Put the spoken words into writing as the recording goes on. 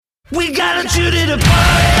We gotta tune it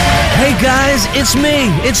apart. Hey guys, it's me.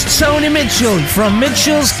 It's Tony Mitchell from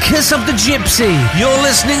Mitchell's Kiss of the Gypsy. You're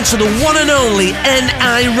listening to the one and only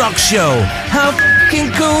N.I. Rock Show. How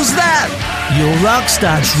f***ing cool's that? Your rock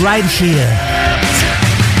starts right here.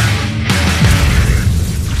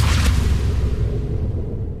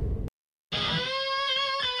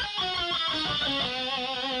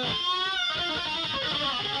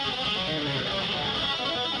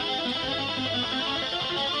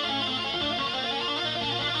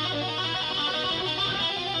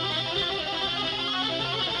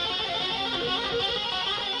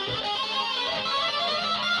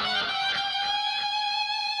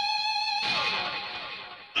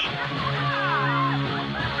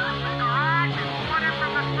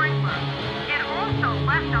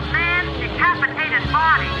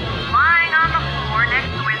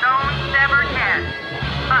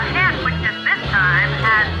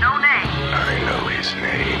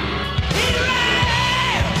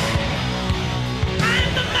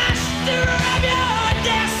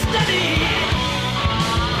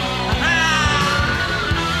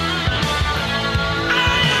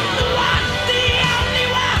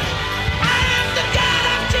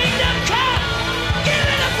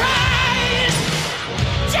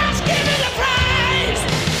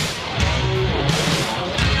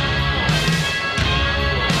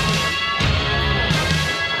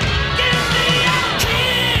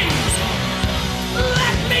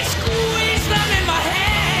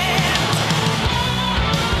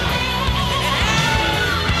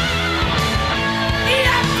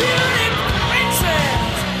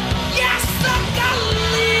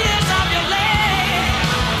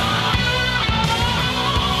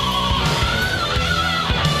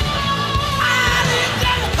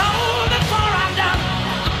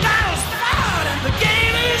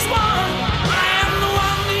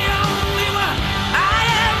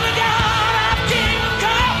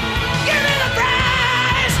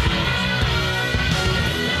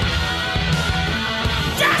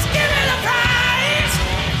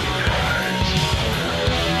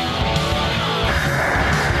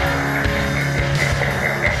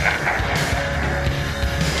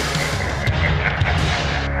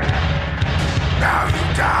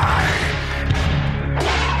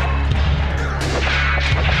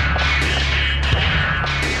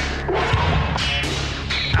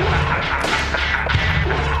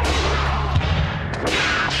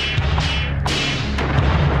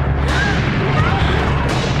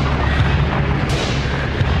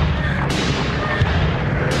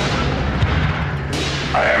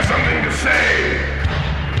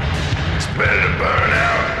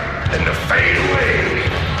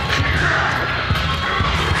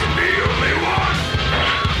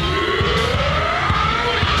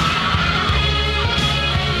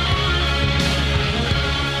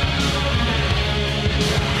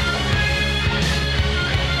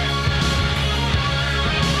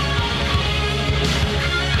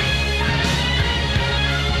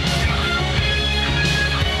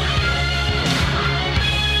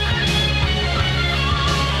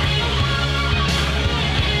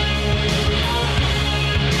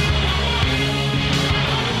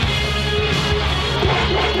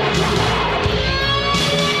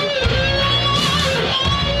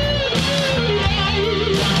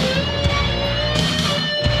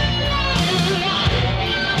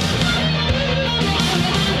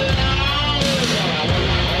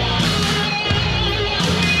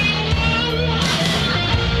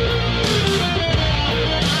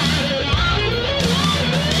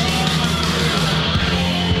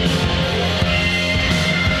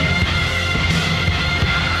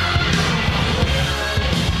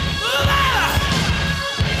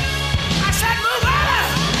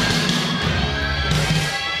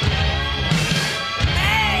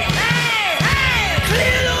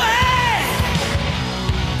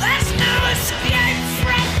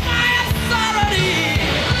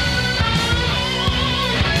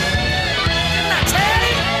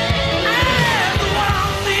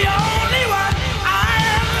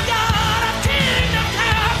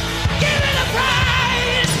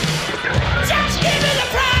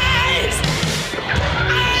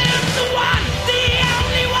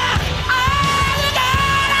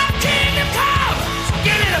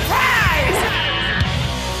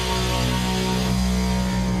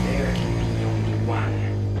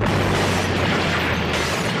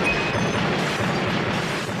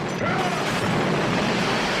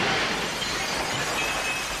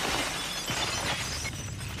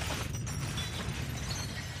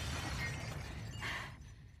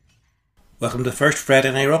 Welcome to the first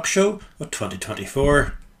Friday Night Rock Show of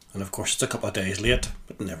 2024, and of course it's a couple of days late,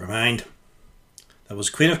 but never mind. That was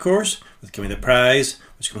Queen, of course, with Give Me the Prize,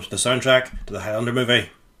 which comes from the soundtrack to the Highlander movie.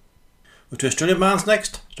 With two Australian bands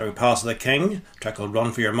next, starting Palace of the King, a track called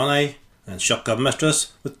Run For Your Money, and Shotgun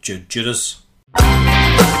Mistress with Jude Judas.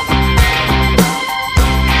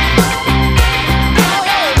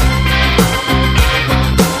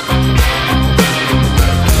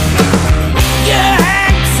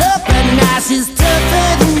 She's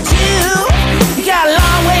tougher than you. You got a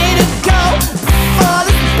long way to go before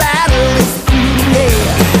the battle is through. Yeah.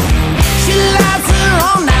 She lies her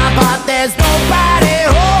own now, but there's nobody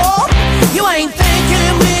home. You ain't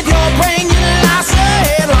thinking with your brain, you lost your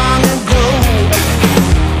head long ago.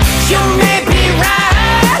 You may be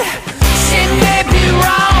right, she may be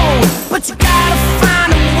wrong, but you gotta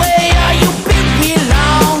find a way or you'll be real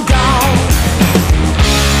long gone.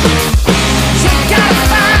 You gotta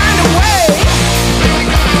find a way.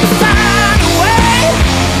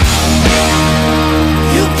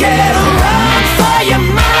 Get a run for your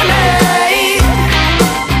money.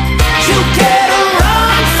 You get a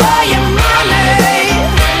run for your money.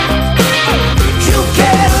 You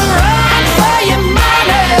get a run for your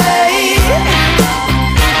money.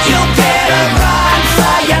 You get a run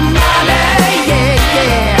for your money. Yeah,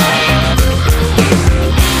 yeah.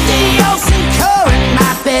 The ocean current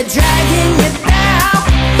might be dragging you down.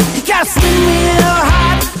 You gotta swim real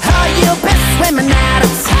hard, or you'll be swimming out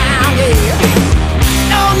of town. Yeah.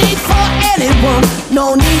 No need for anyone,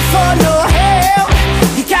 no need for no help.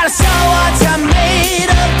 You gotta show what you're made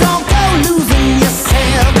of, don't go losing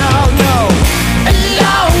yourself, no, no. A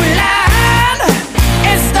low line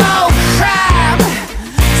is no crime.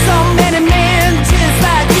 So many men just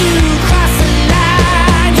like you cross the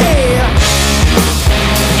line, yeah.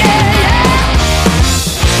 Yeah, yeah.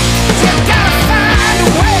 You gotta find a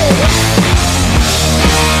way.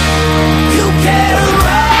 You get a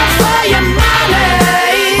run for your money.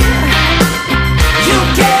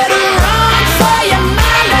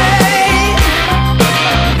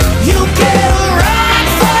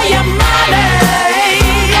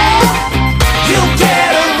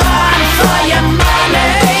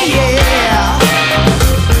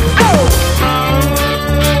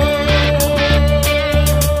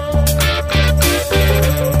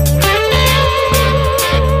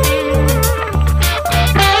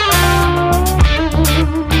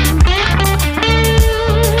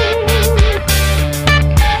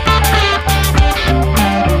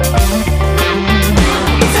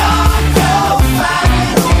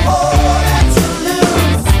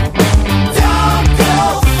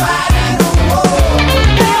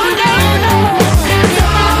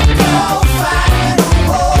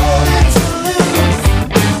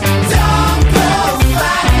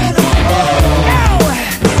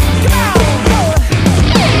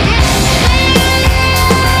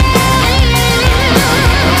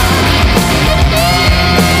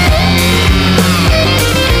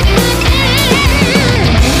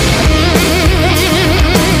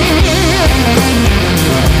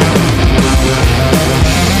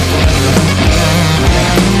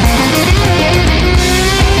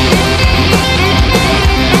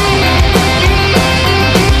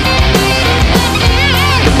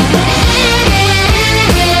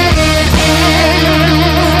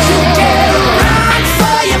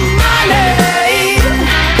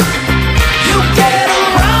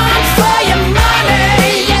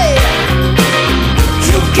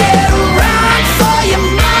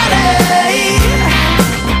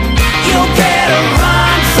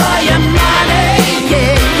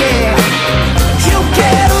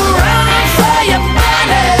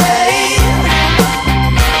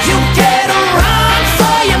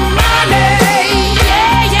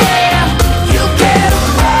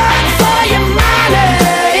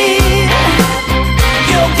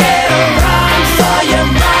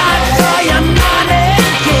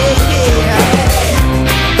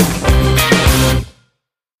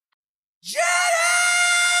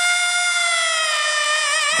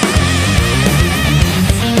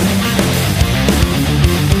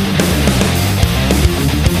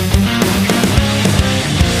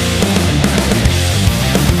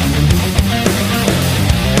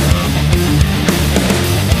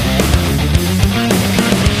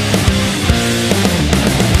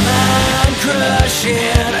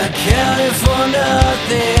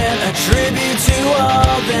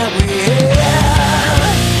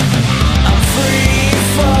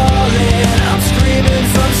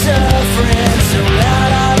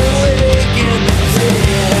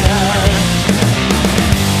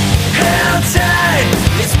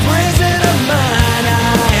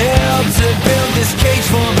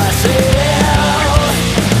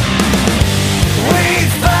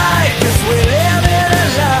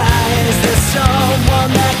 Someone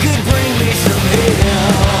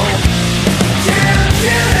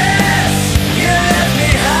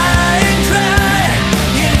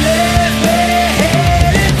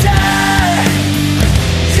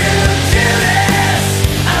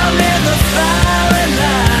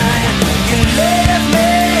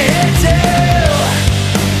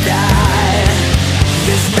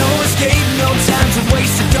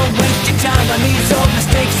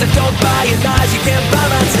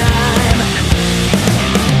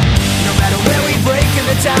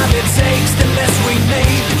it takes, the less we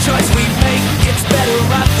need. The choice we make, it's better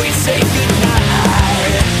off we say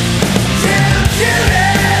goodnight.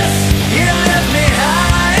 Judas, you left me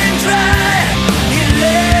high and dry. You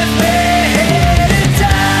left me here to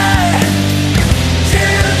die.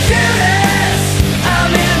 Judas,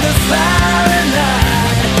 I'm in the firing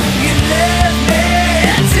line. You left me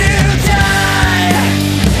here to die.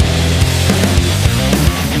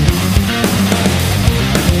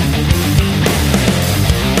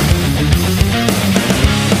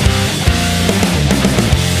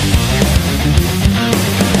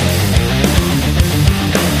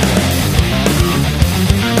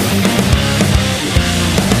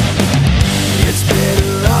 It's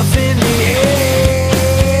better off in the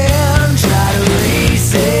end. Try to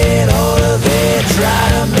reset all of it. Try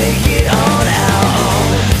to make it on our own.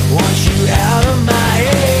 Want you out of my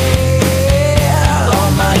head.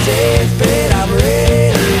 On my deathbed, I'm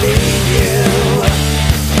ready to leave you.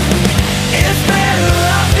 It's better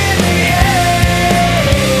off in the end.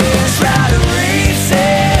 Try to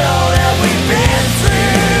reset all that we've been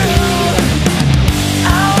through. I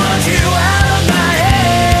want you out of my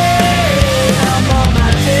head. I'm on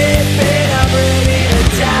my deathbed, I'm ready to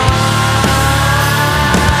die.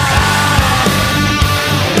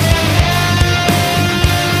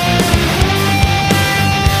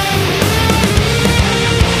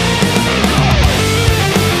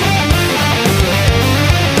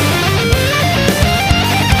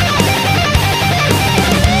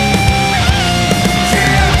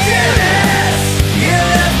 Judas, you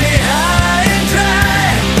left me high and dry.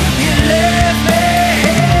 You left me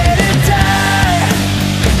here to die.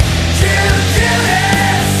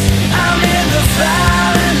 Judas, I'm in the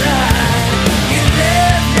firing line. You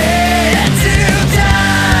left me here to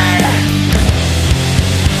die.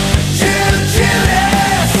 Judas,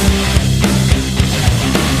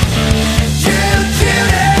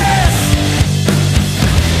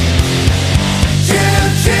 Judas,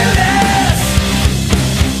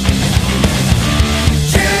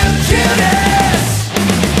 Judas.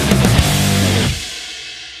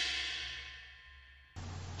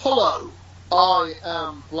 Hello, I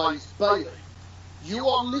am Blaze Bailey. You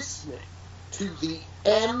are listening to the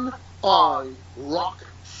N.I. Rock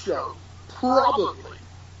Show, probably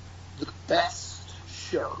the best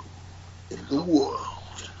show in the world.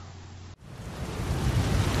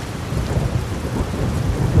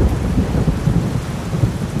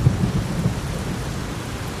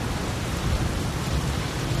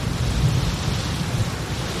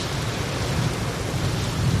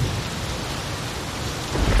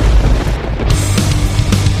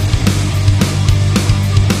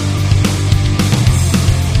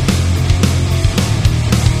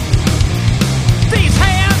 These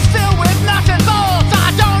hands filled with nuts and bolts,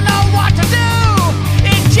 I don't know what to do.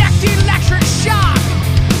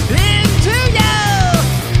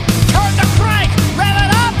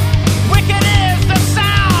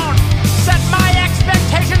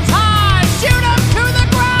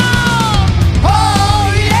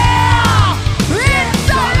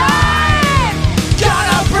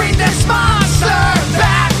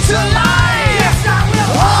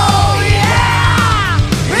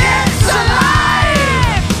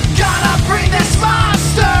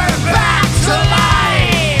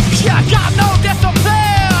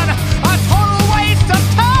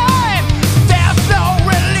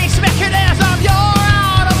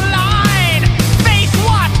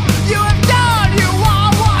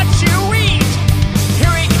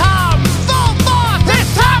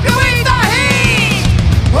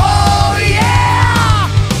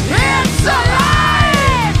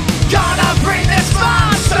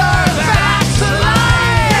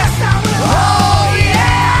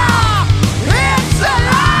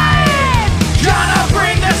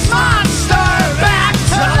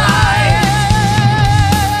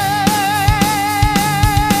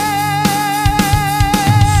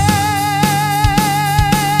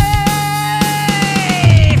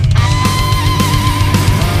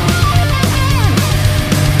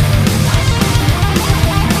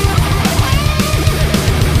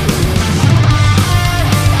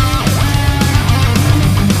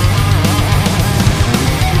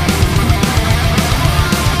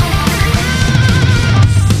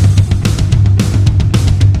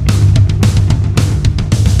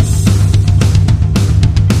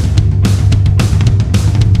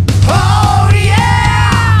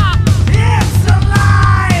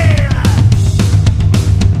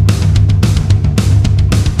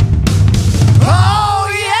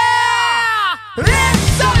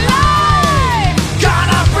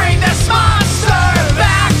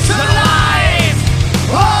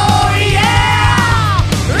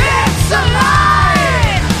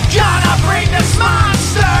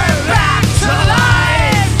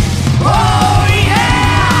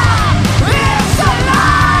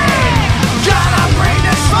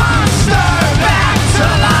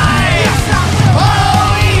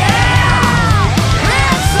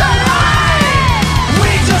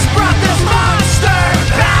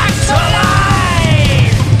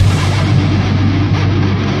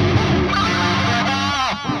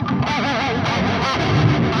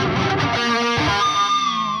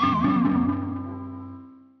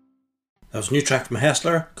 was a new track from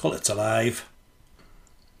Hessler called It's Alive.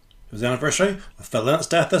 It was the anniversary of Phil Lynnett's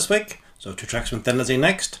death this week, so 2 tracks from Thin Lizzy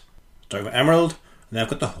next, starting with Emerald, and then I've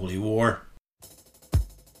got The Holy War.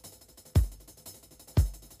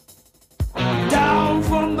 Down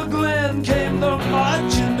from the glen came the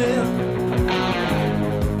marching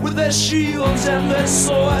men, with their shields and their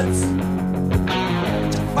swords,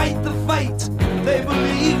 to fight the fight they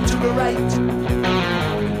believed to be right,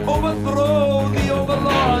 overthrow the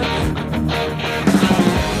overlords.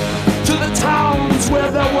 To the towns where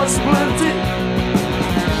there was plenty,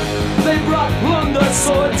 they brought plunder,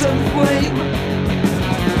 swords and flame.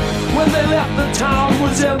 When they left, the town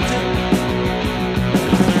was empty,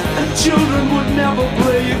 and children would never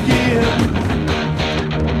play again.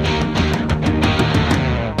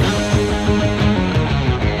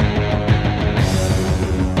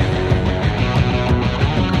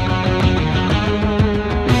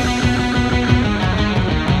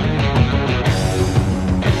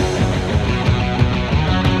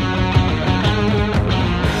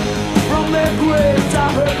 From their graves I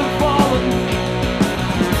heard them falling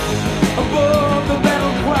above the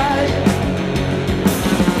battle cry.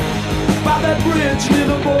 By that bridge near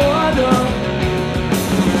the border,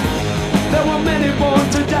 there were many born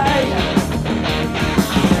to die.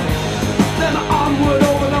 Then onward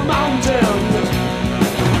over the mountain,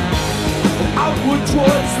 and outward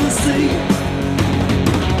towards the sea.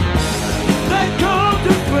 They come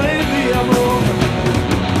to claim the emerald.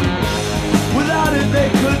 Without it they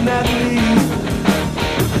could not leave.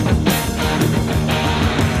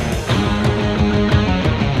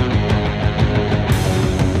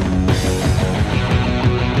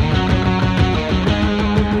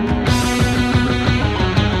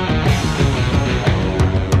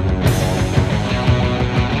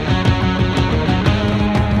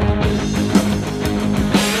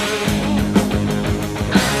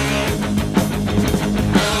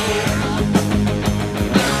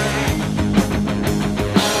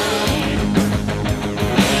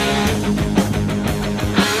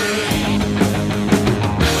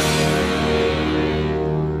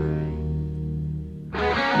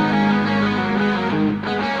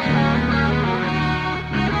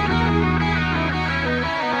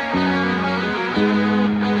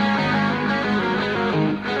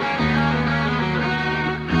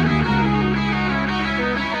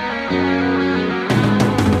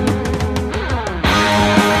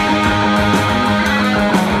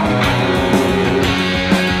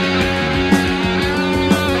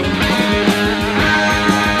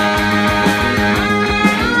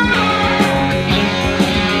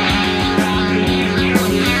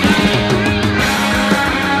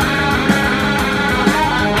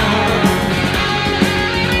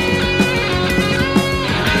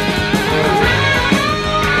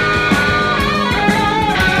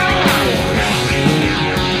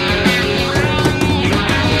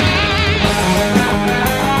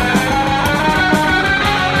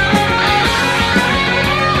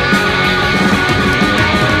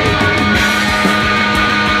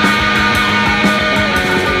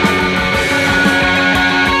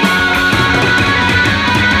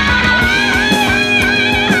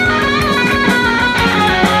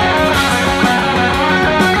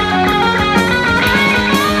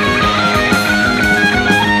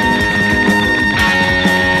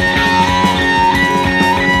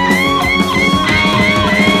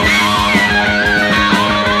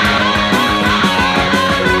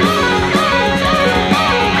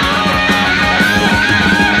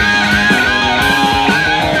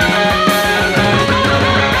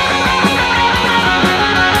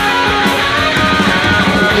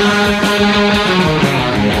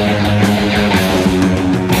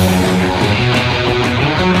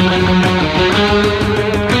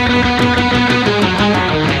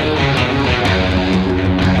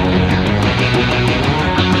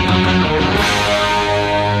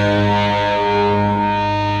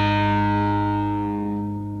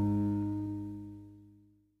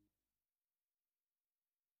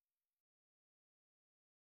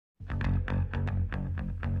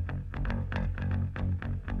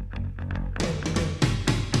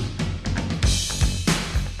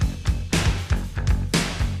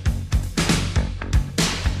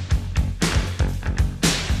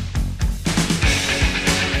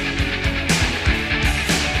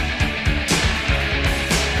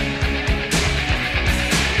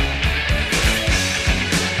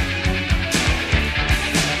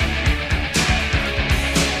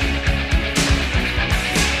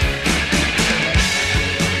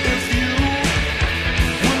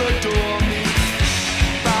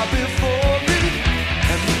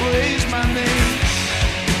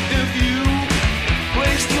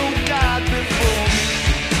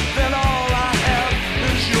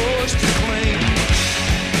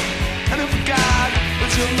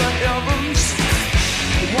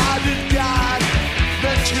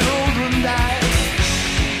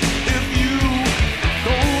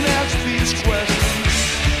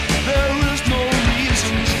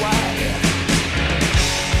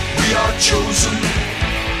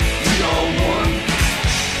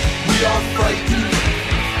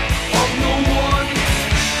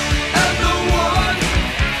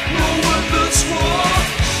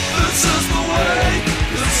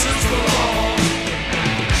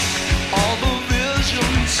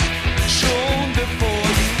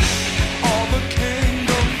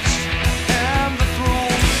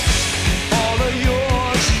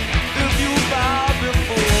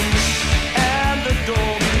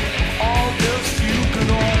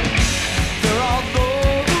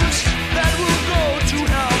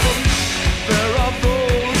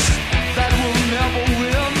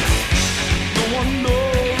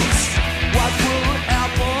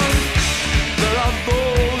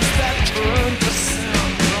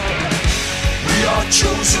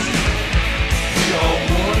 chosen, we are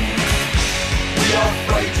one. We are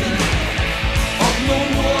frightened of no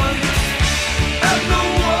one, and no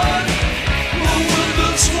one will win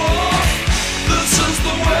this war. This is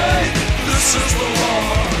the way, this is the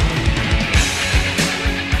law.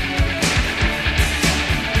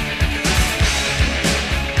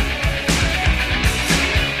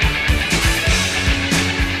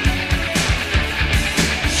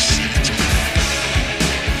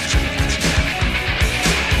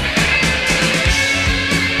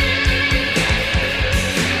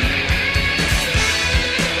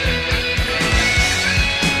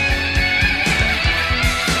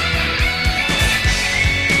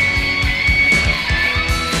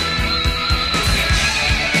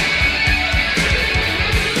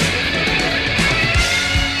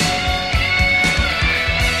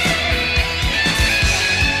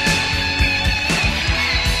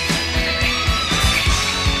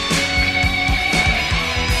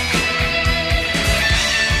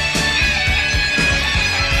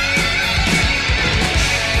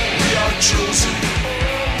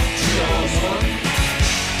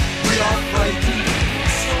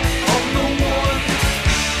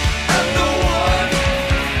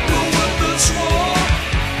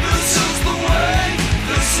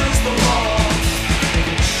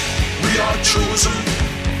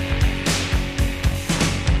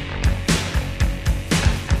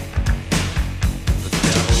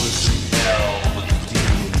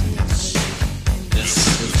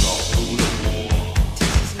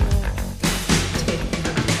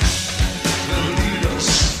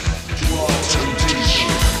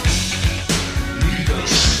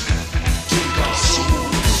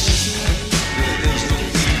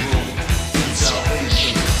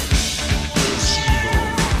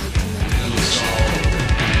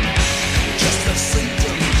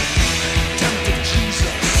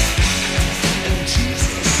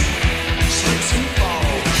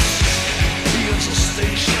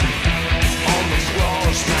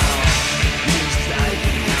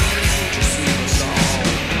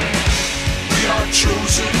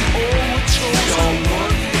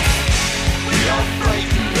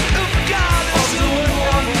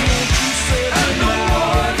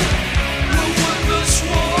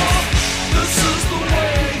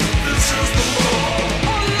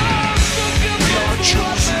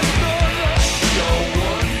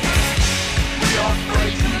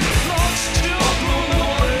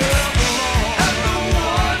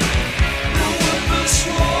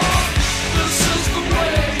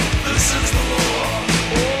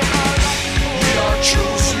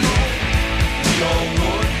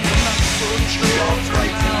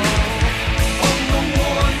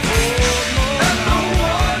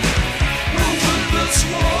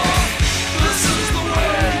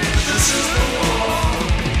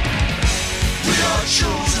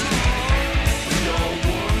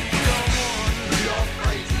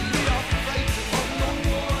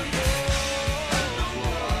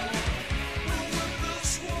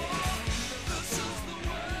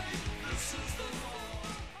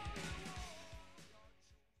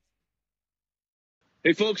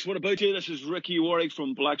 Hey folks, what about you? This is Ricky Warwick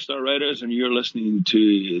from Black Star Riders, and you're listening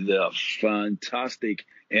to the fantastic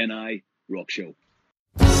NI Rock Show.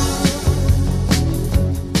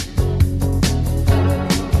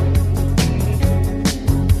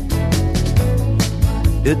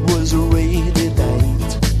 It was a rainy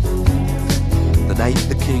night, the night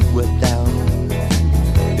the king went down.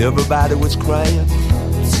 Everybody was crying,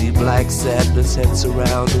 seemed like sadness had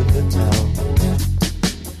surrounded the town.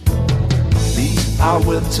 I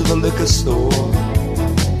went to the liquor store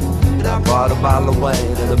and I bought a bottle of wine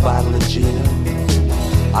and a bottle of gin.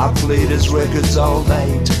 I played his records all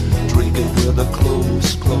night, drinking with a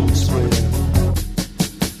close friend.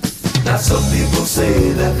 Now some people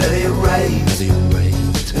say that ain't right,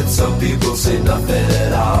 and some people say nothing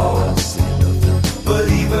at all. But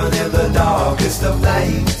even in the darkest of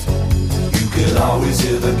night, you can always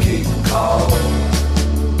hear the king call.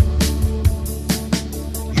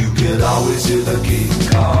 You can always hear the king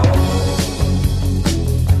call.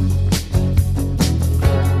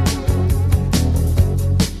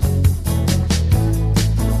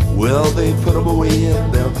 Well, they put him away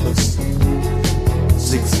in Memphis,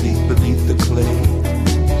 6 feet beneath the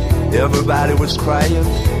clay. Everybody was crying,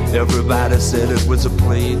 everybody said it was a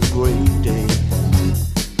plain gray day.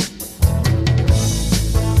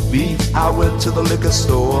 Me, I went to the liquor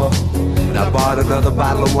store and I bought another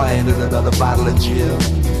bottle of wine and another bottle of gin.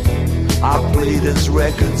 I played his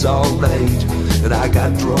records all night and I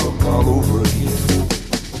got drunk all over again.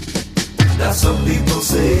 Now some people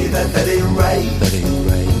say that ain't right,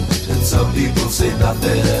 and some people say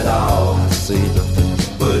nothing at all. I say nothing.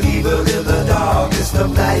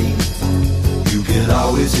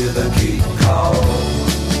 always hear the king call.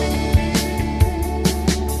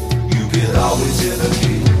 You can always hear the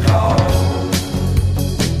king call.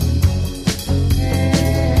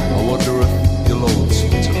 I wonder if you're lonesome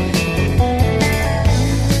tonight.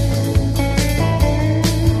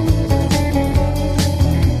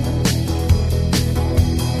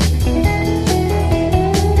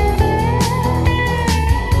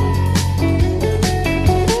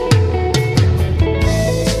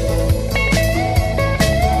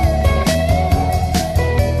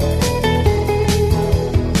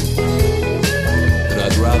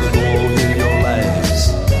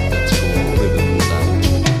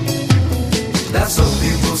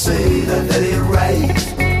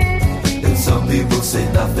 People say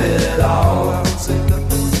nothing at all.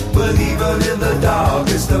 But even in the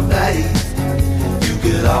darkest of night, you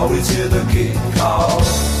can always hear the king call.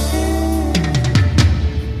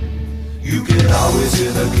 You can always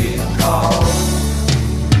hear the king call.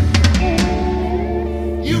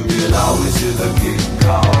 You can always hear the king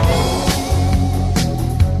call.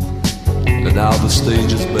 And now the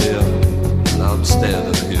stage is bare, and I'm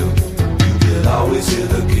standing here. You can always hear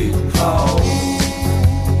the king call.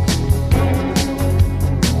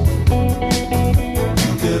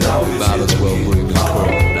 Might as well bring the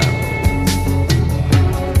curtain down.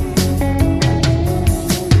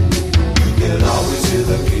 You can always hear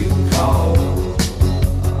the king call.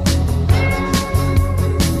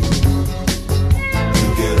 You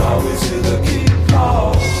can always hear the king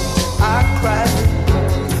call. I cried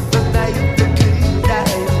the night the king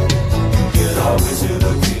died. You can always hear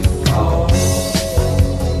the king call.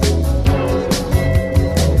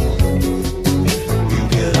 You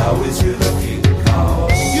can always hear the king call.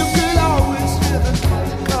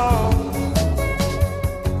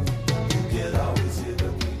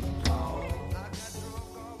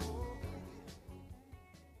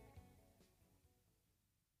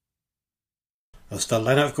 That's the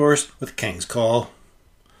lineup, of course, with King's Call.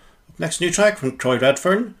 Up next, new track from Troy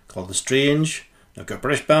Redfern called The Strange. Now got a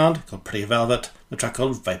British band called Pretty Velvet, and a track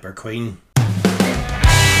called Viper Queen.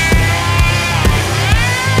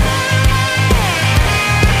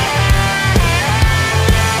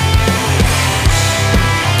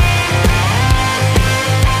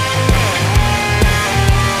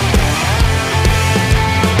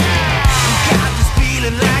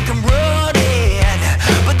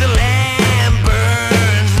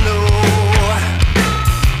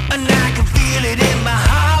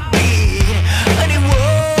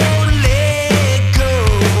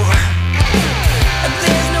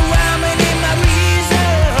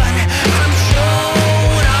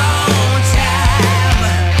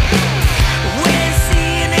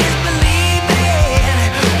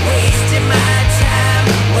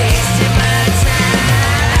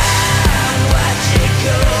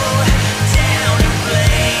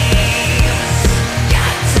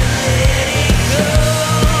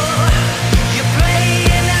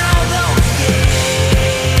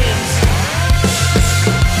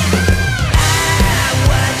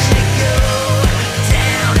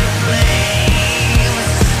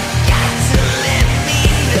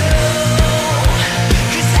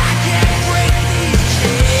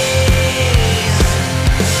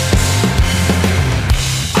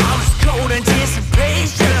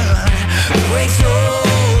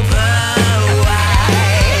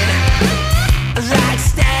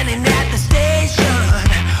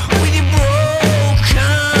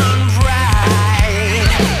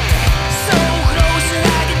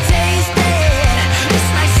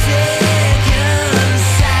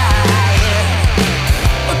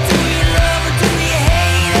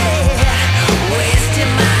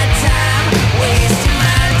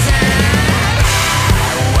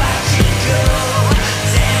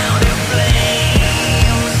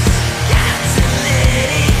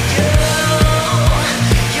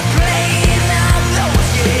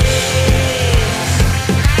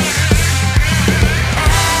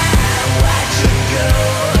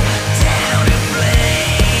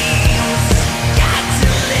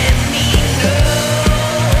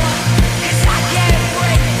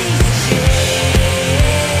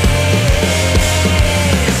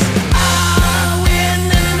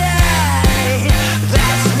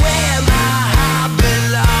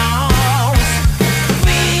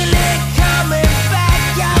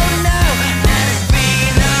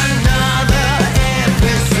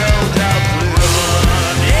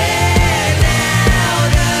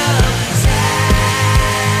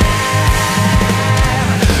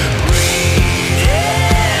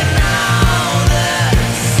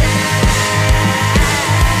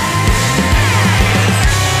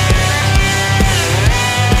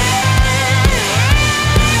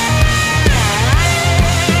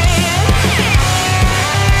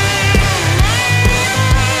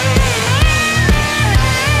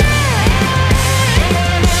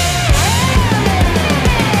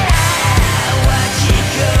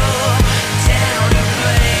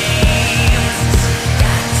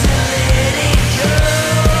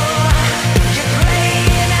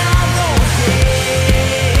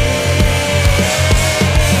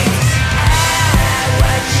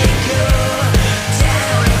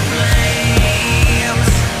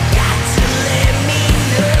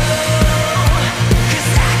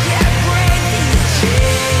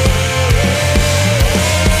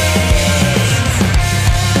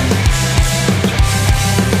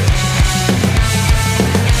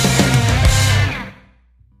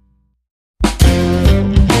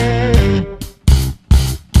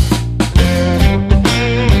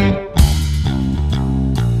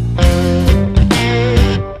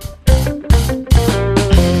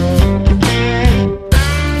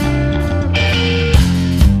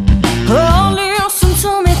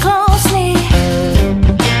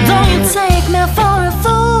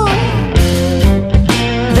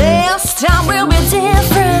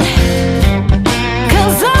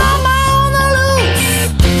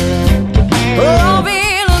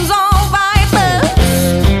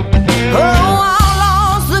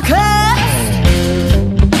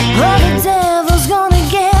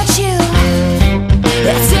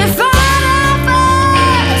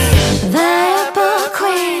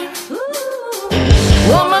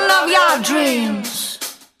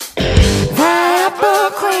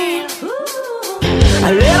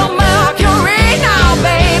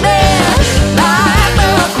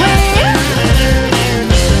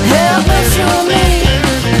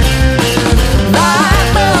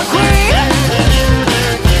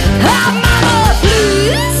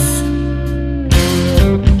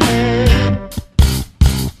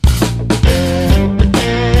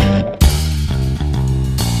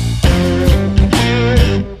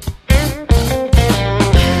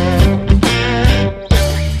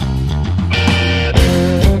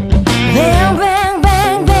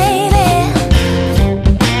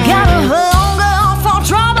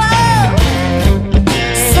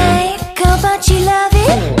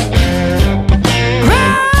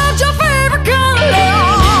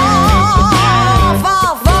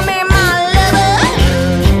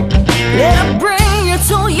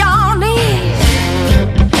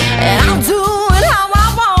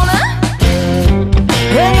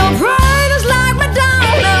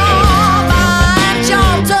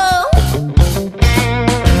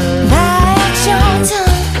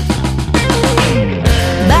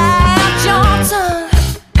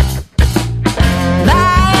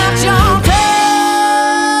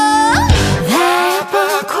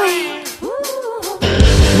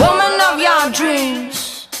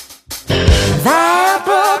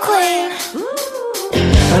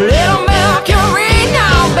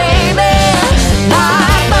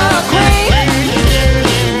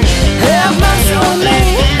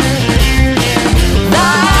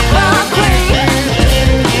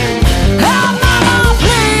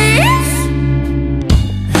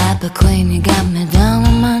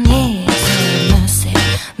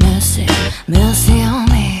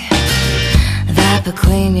 Viper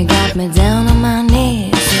Queen, you got me down on my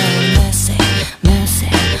knees. Have mercy, mercy,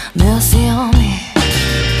 mercy on me.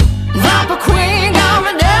 Viper Queen, got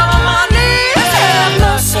me down on my knees. Have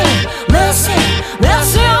mercy, mercy,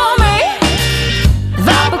 mercy on me.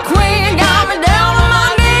 Viper Queen, got me down on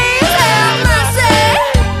my knees. Have mercy,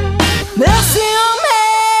 mercy on me.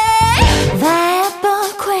 Viper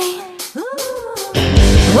Queen,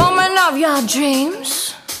 woman of your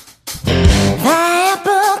dreams.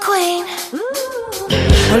 Viper Queen,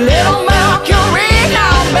 a little Mercury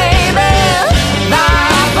now, baby.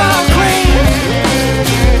 Viper Queen,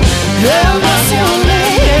 have mercy on me.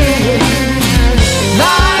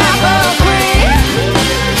 Viper Queen,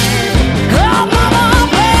 oh mama,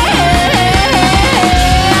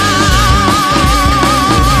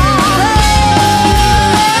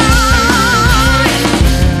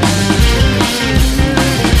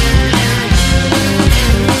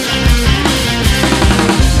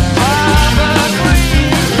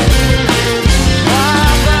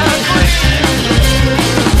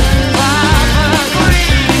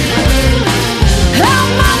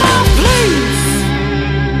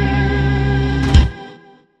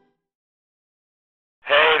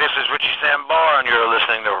 Hey, this is Richie Sambor, and you're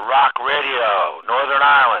listening to Rock Radio, Northern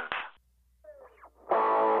Ireland.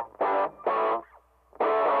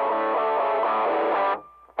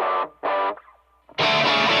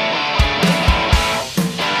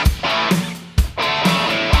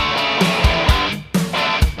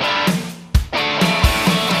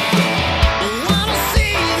 Wanna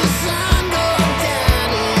see the sun go down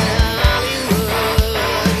in Hollywood.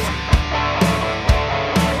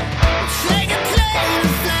 Take a plane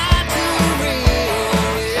and fly to Rio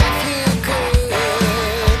if you could.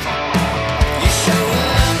 You show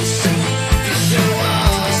up, you show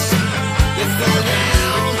us, you fall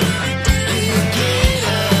down, you get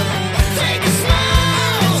up. Take a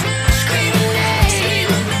smile, scream a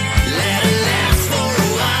name, let it last for a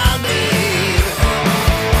while, babe.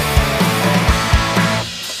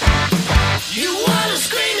 You wanna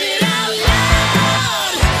scream it out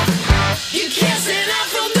loud. You can't stand out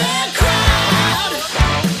from the crowd.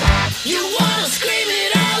 You wanna scream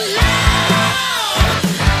it out loud.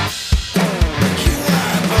 You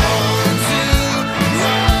are born to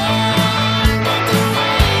run, but the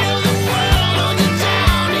weight of the world on you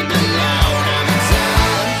down and below. Now the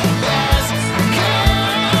time has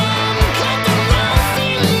come. Cut the rough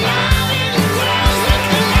thing out and the world's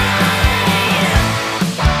looking like.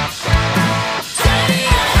 Dirty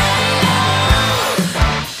your halo.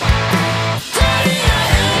 Dirty your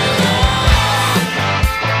halo.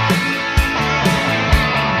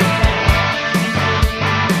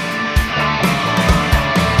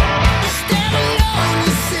 You stand alone,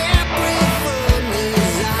 you're separate from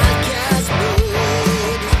these outcast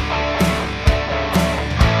moods.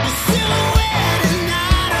 Your silhouette is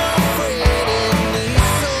not afraid, it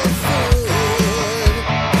needs some food.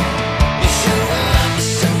 You show up,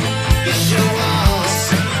 you show us,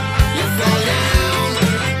 you fall down,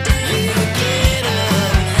 you get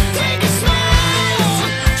up. Take a smile,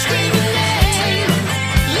 scream a name,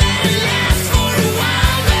 let it last for a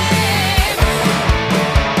while, babe.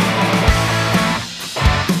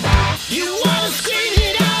 You wanna scream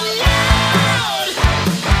it out loud.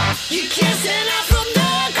 You can't stand out from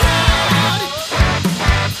the crowd.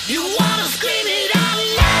 You wanna scream it out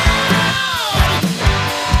loud.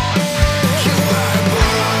 You are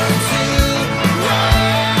born to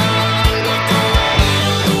run, but the weight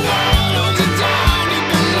of the world on you down and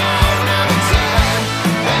below. Now the time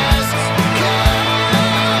has come.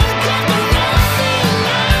 Cut the rough thing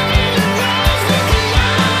out and the world's looking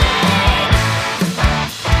like.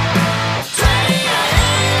 Dirty your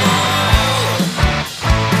halo.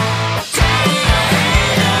 Dirty your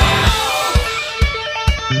halo.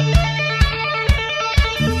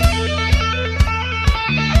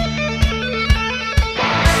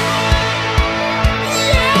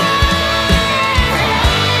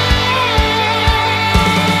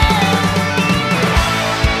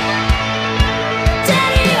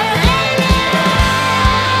 Dirty your halo.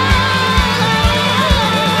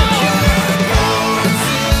 You are born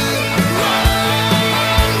to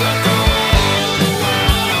run, but the weight of the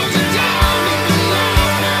world on you down and below.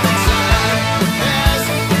 Now the time has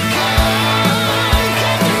come.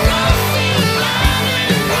 Cut the rough thing out and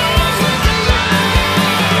the world's looking like.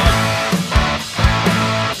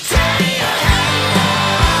 Dirty your halo.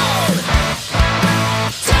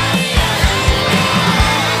 Dirty your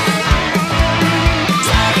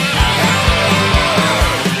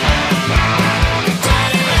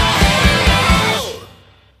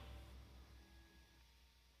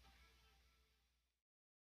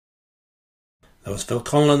That was Phil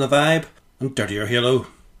Connell and the Vibe and Dirtier Halo.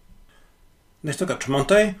 Next I've got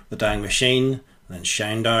Tremonti, The Dying Machine, and then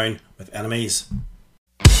Shinedown with Enemies.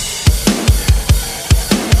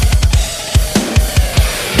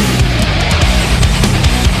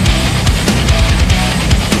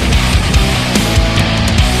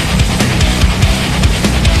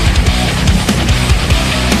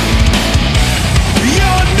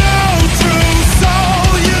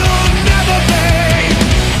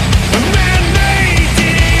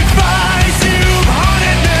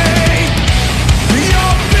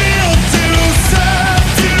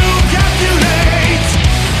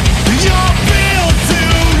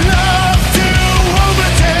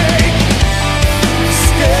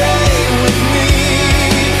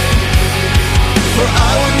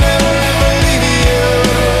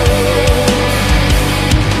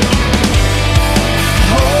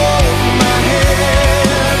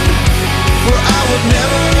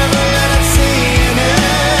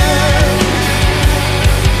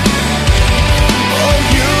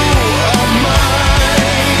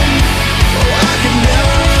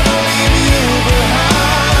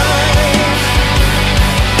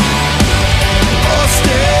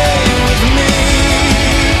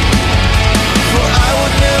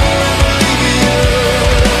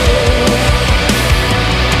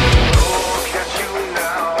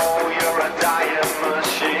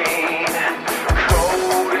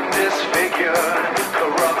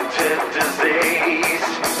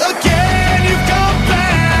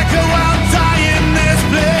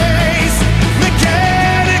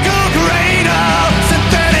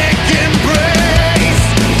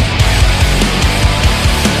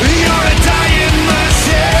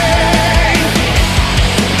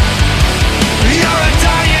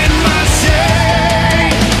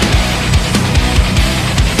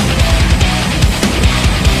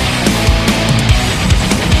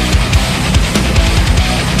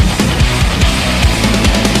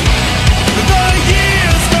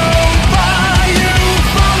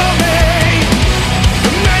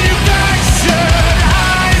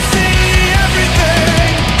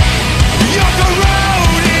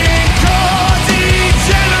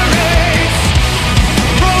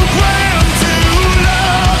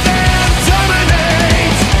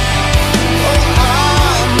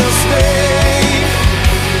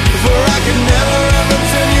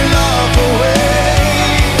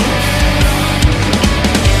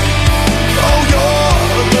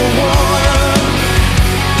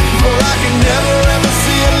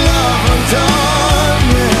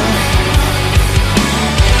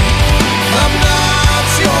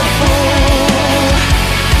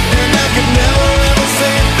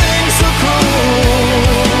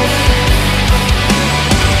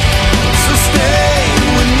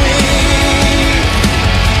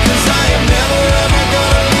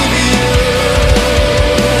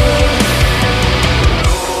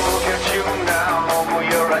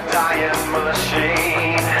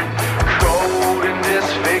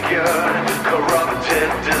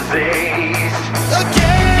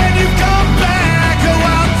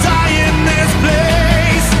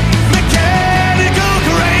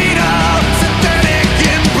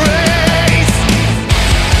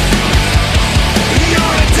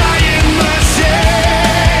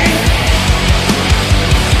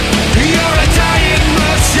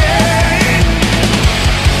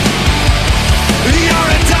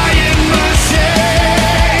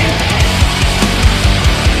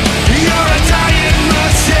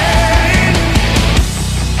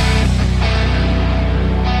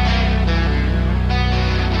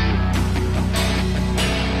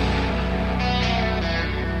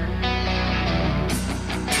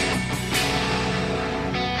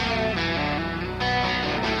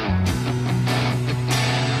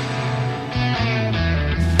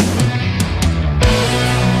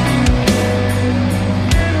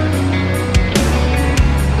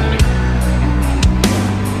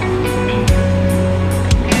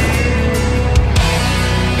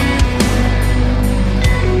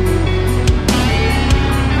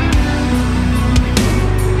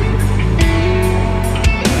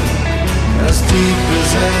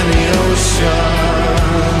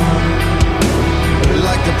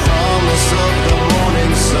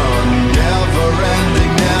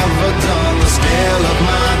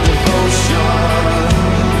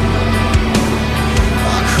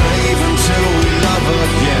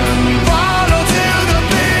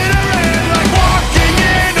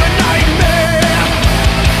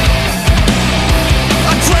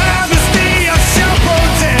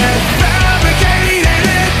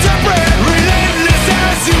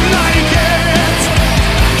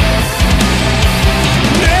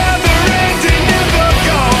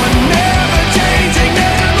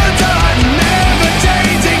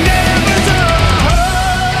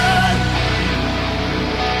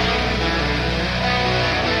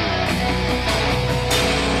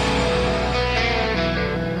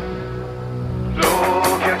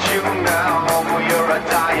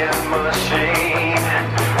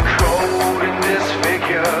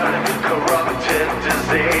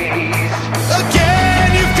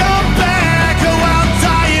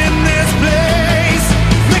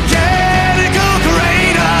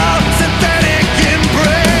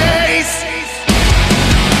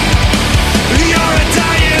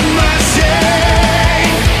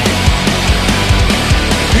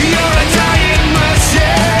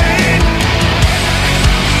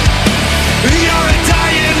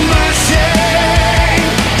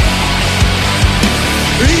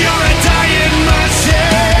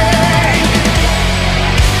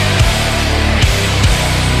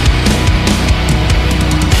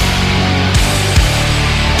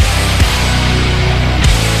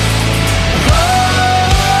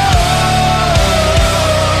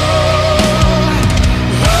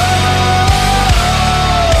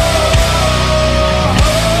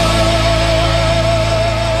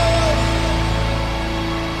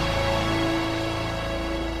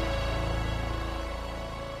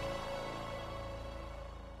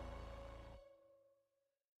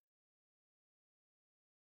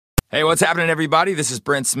 Hey, what's happening, everybody? This is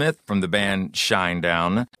Brent Smith from the band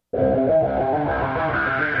Shinedown.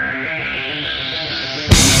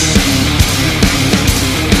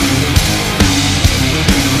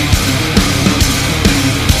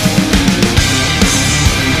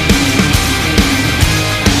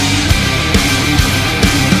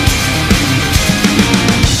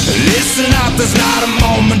 Listen up, there's not a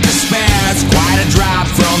moment to spare. It's quite a drop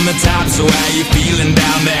from the top, so how you feeling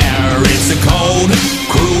down there? It's a cold,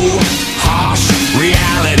 cruel, harsh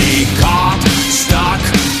reality. Caught, stuck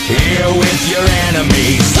here with your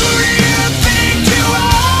enemies. Who do you think you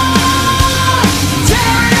are?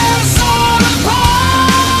 Tearing us all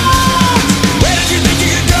apart. Where did you think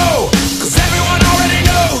you could go? 'Cause everyone already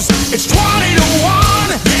knows it's 20 to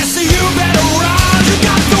 1. Yeah, so you better run. You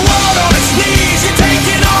got the world on its knees. You're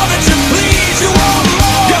taking all that you please. You want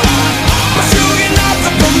more, but you get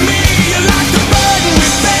nothing from me. You like the burden we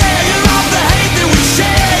bear. You love the hate that we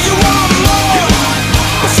share. You want more,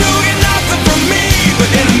 but you get nothing from me. But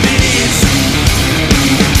enemies,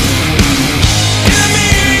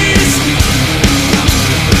 enemies.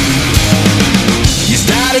 You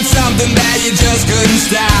started something that you just couldn't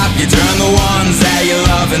stop. You turned the ones that you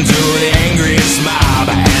love into the angriest mob.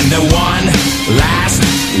 And the one last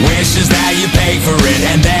wish is that you pay for it.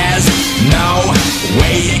 And there's no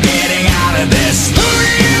way you're getting out of this. Who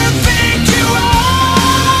do you think you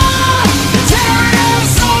are? Tearing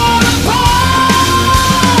us all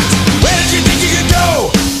apart. Where did you think you could go?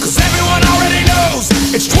 'Cause everyone already knows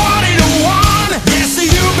it's 20 to 1. Yeah, so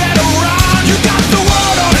you better run. You got the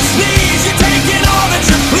world on its knees. You're taking all that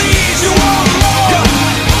you please. You want more,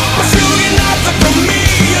 but you get nothing from me.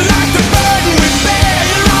 You like the burden we bear.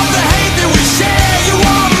 You love the hate that we share. You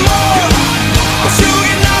want more, but you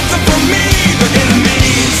get nothing from me. But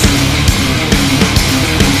enemies,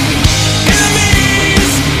 enemies,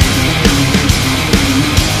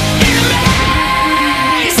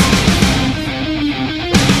 enemies.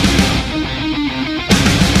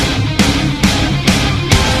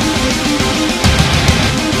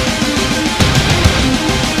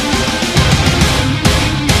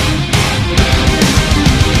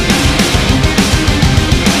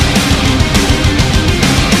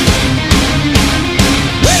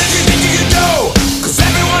 Where did you think you could go? 'Cause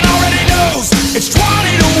everyone already knows it's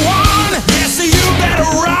 20 to 1. Yeah, so you better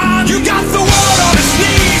run. You got the world on its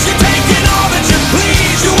knees. You're taking all that you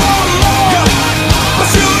please. You want more, but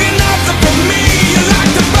you get nothing from me. You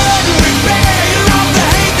like the burden we bear. You love the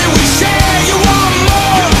hate that we share. You want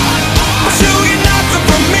more, but you get nothing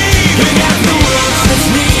from me. You got the world on its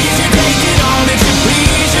knees. You're taking all that you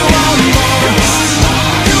please. You want more,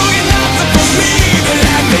 you get nothing from me. You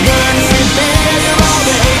like the burden we bear. You love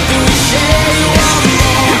the hate that we share. You want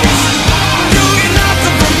more, you get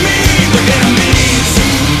nothing from me. But enemies,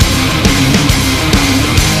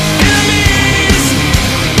 enemies,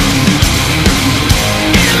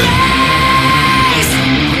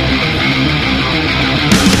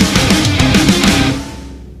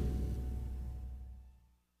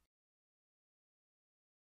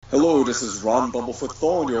 Hello, this is Ron Bumblefoot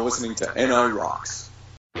Thor, and you're listening to NI Rocks.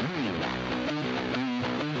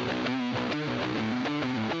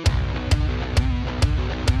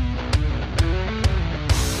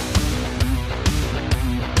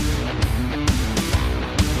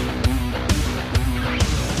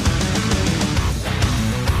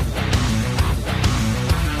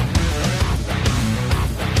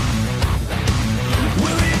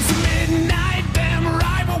 Well, it's midnight, damn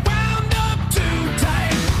right, we're wound up too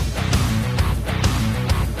tight.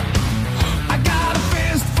 I got a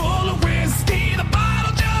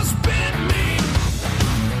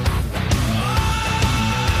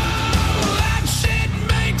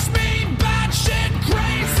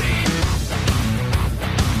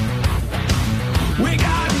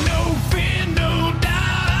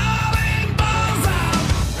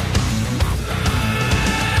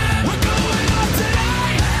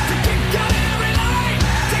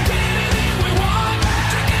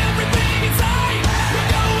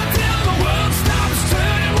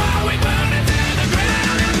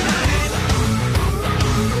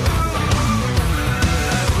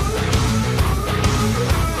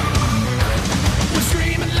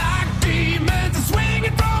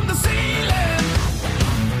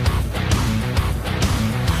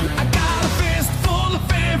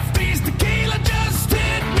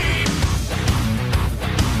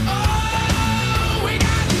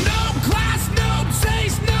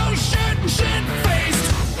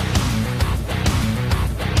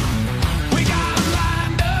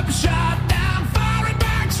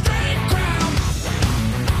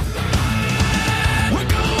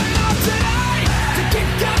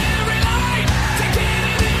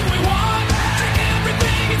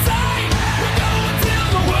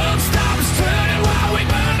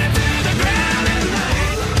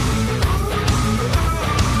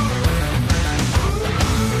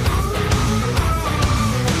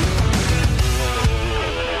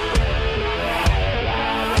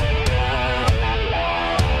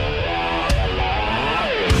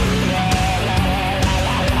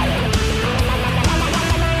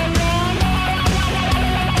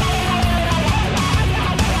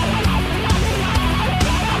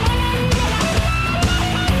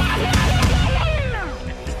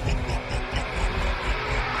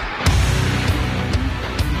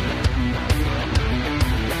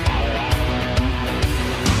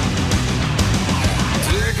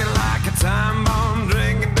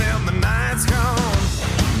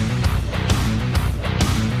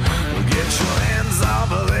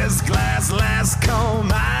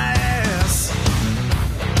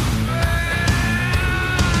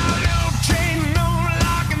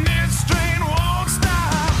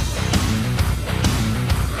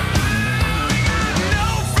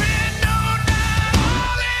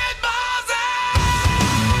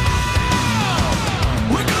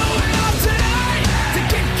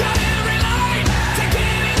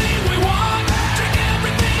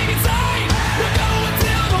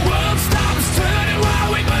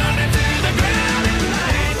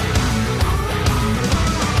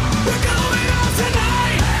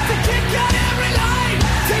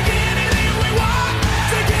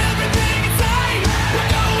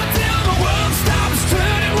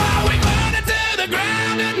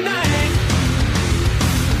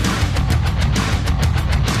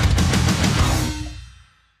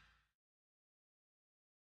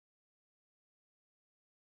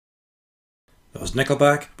That was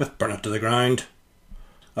Nickelback with Burn It to the Ground.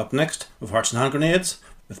 Up next, with Hearts and Hand Grenades,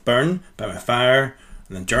 with Burn by My Fire,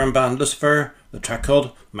 and then German band Lucifer, the track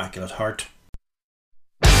called Immaculate Heart.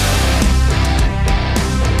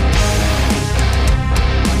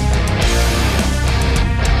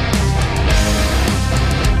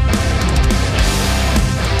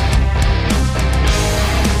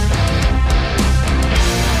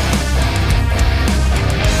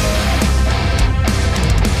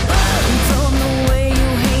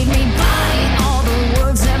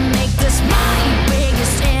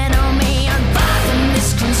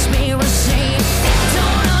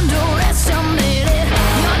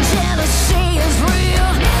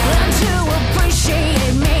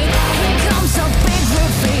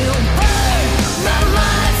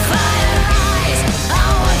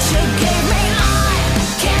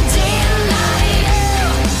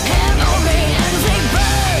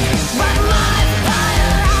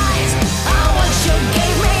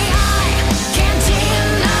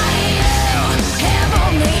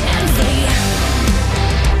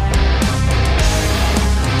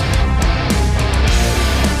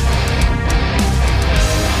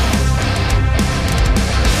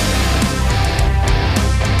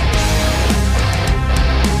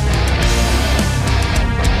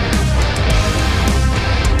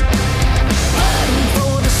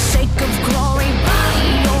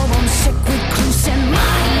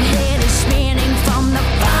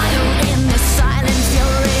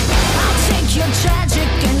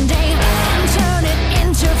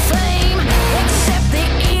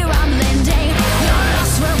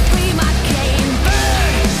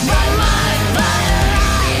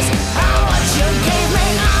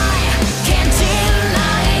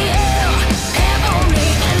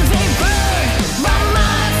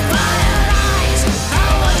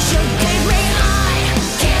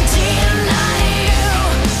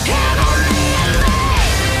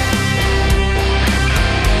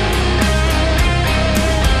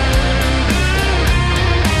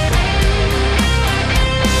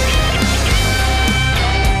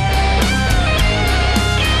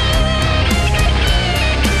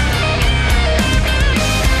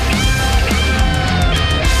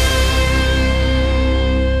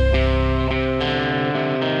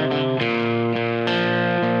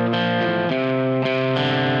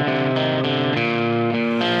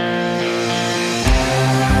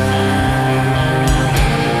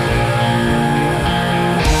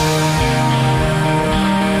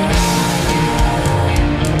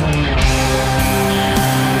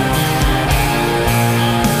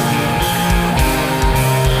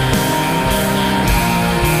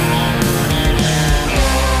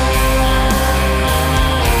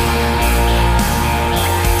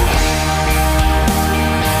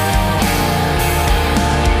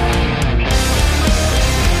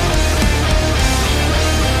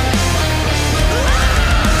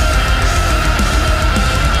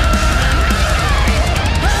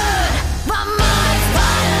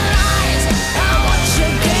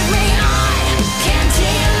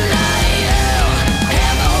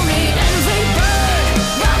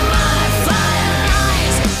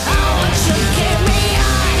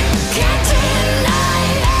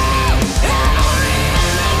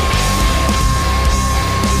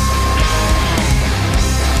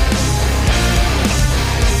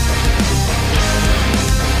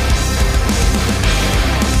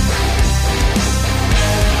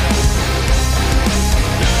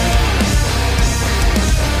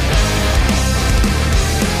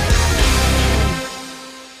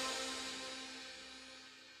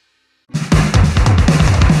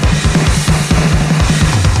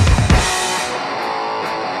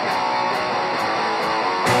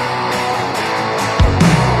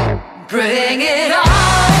 Move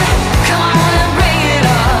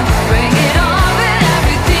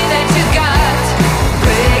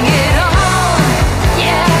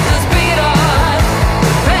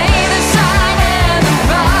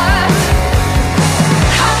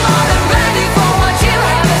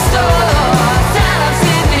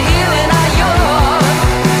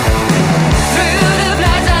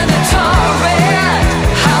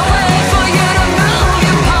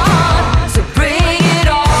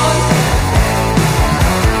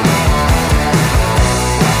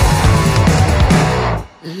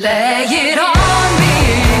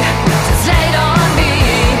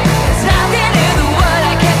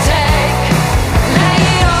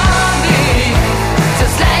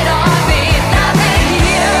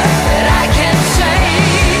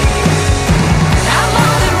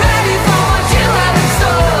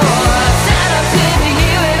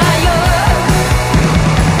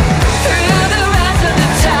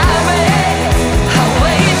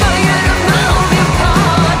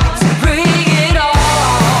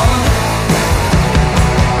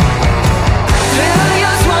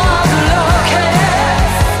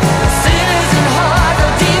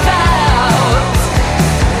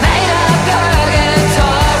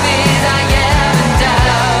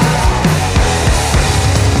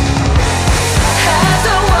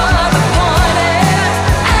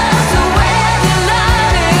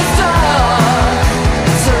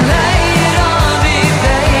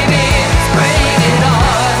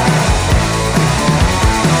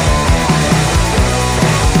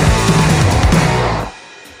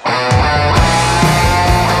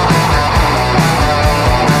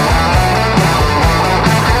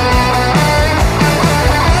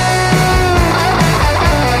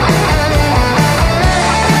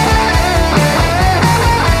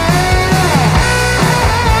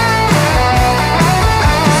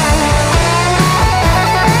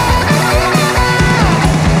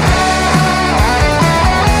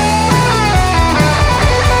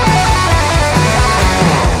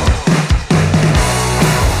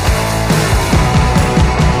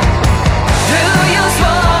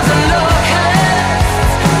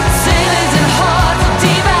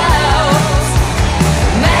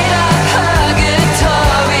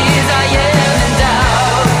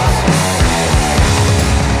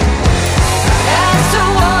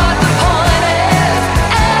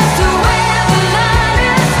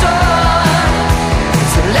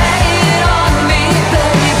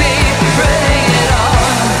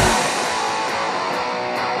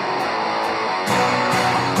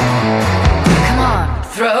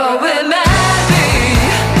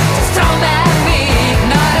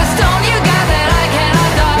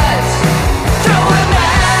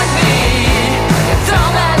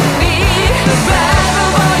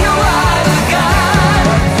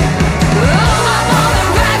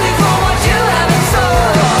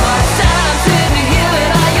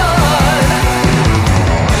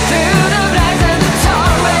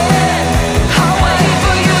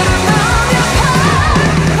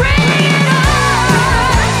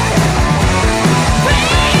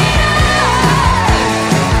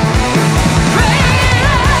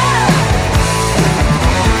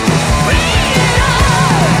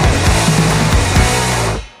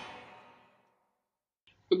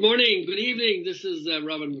morning, good evening. This is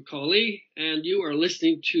Robin McCauley, and you are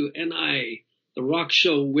listening to NI, the rock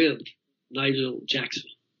show with Nigel Jackson.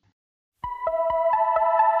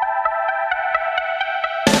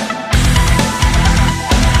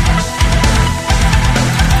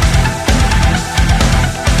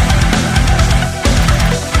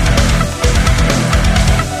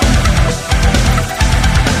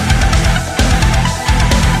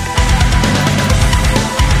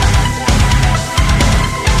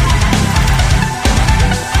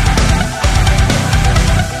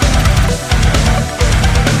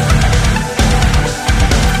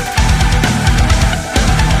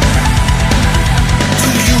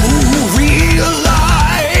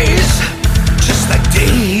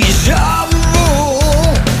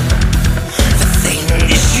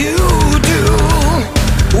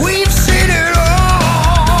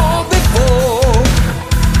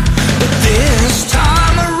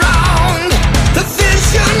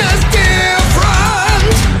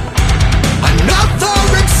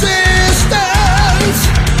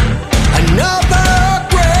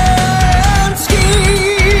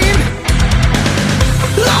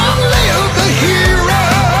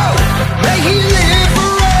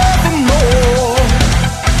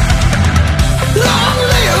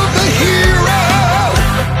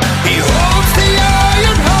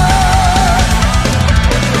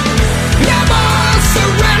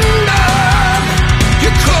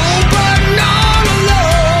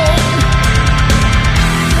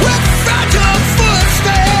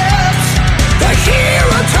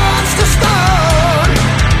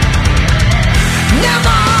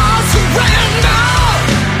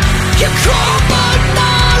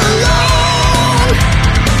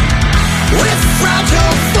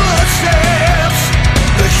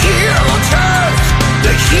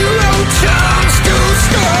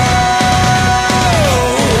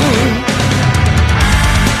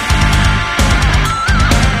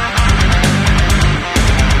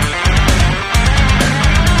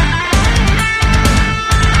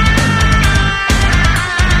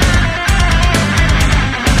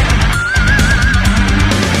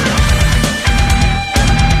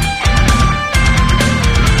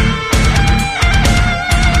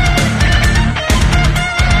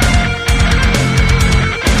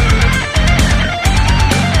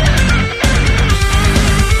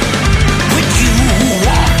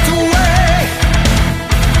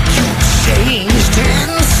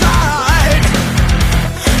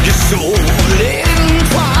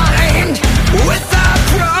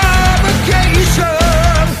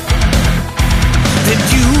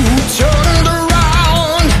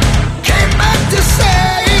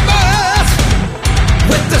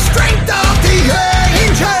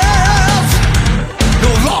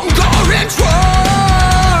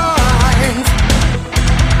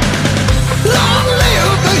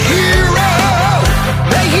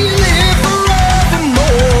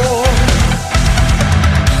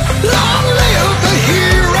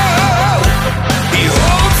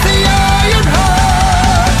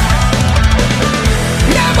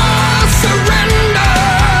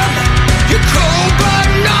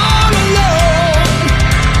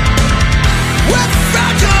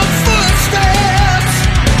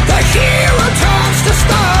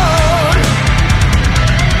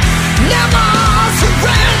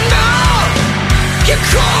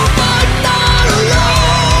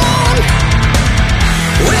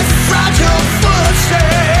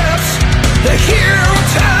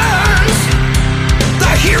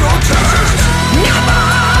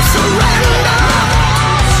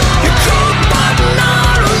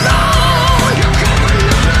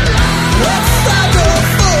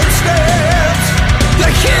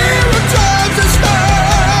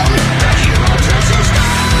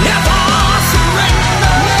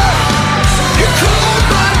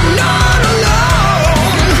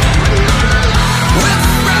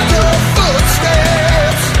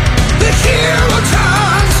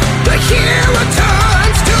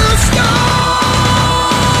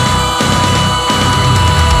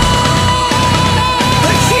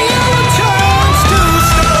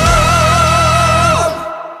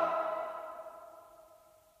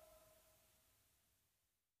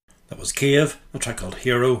 Cave, a track called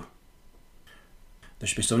Hero. There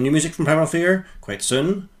should be some new music from Primal Fear quite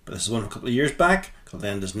soon, but this is one from a couple of years back called The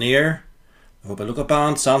End Is Near. I hope I look up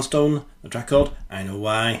band Sandstone, a track called I Know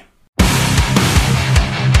Why.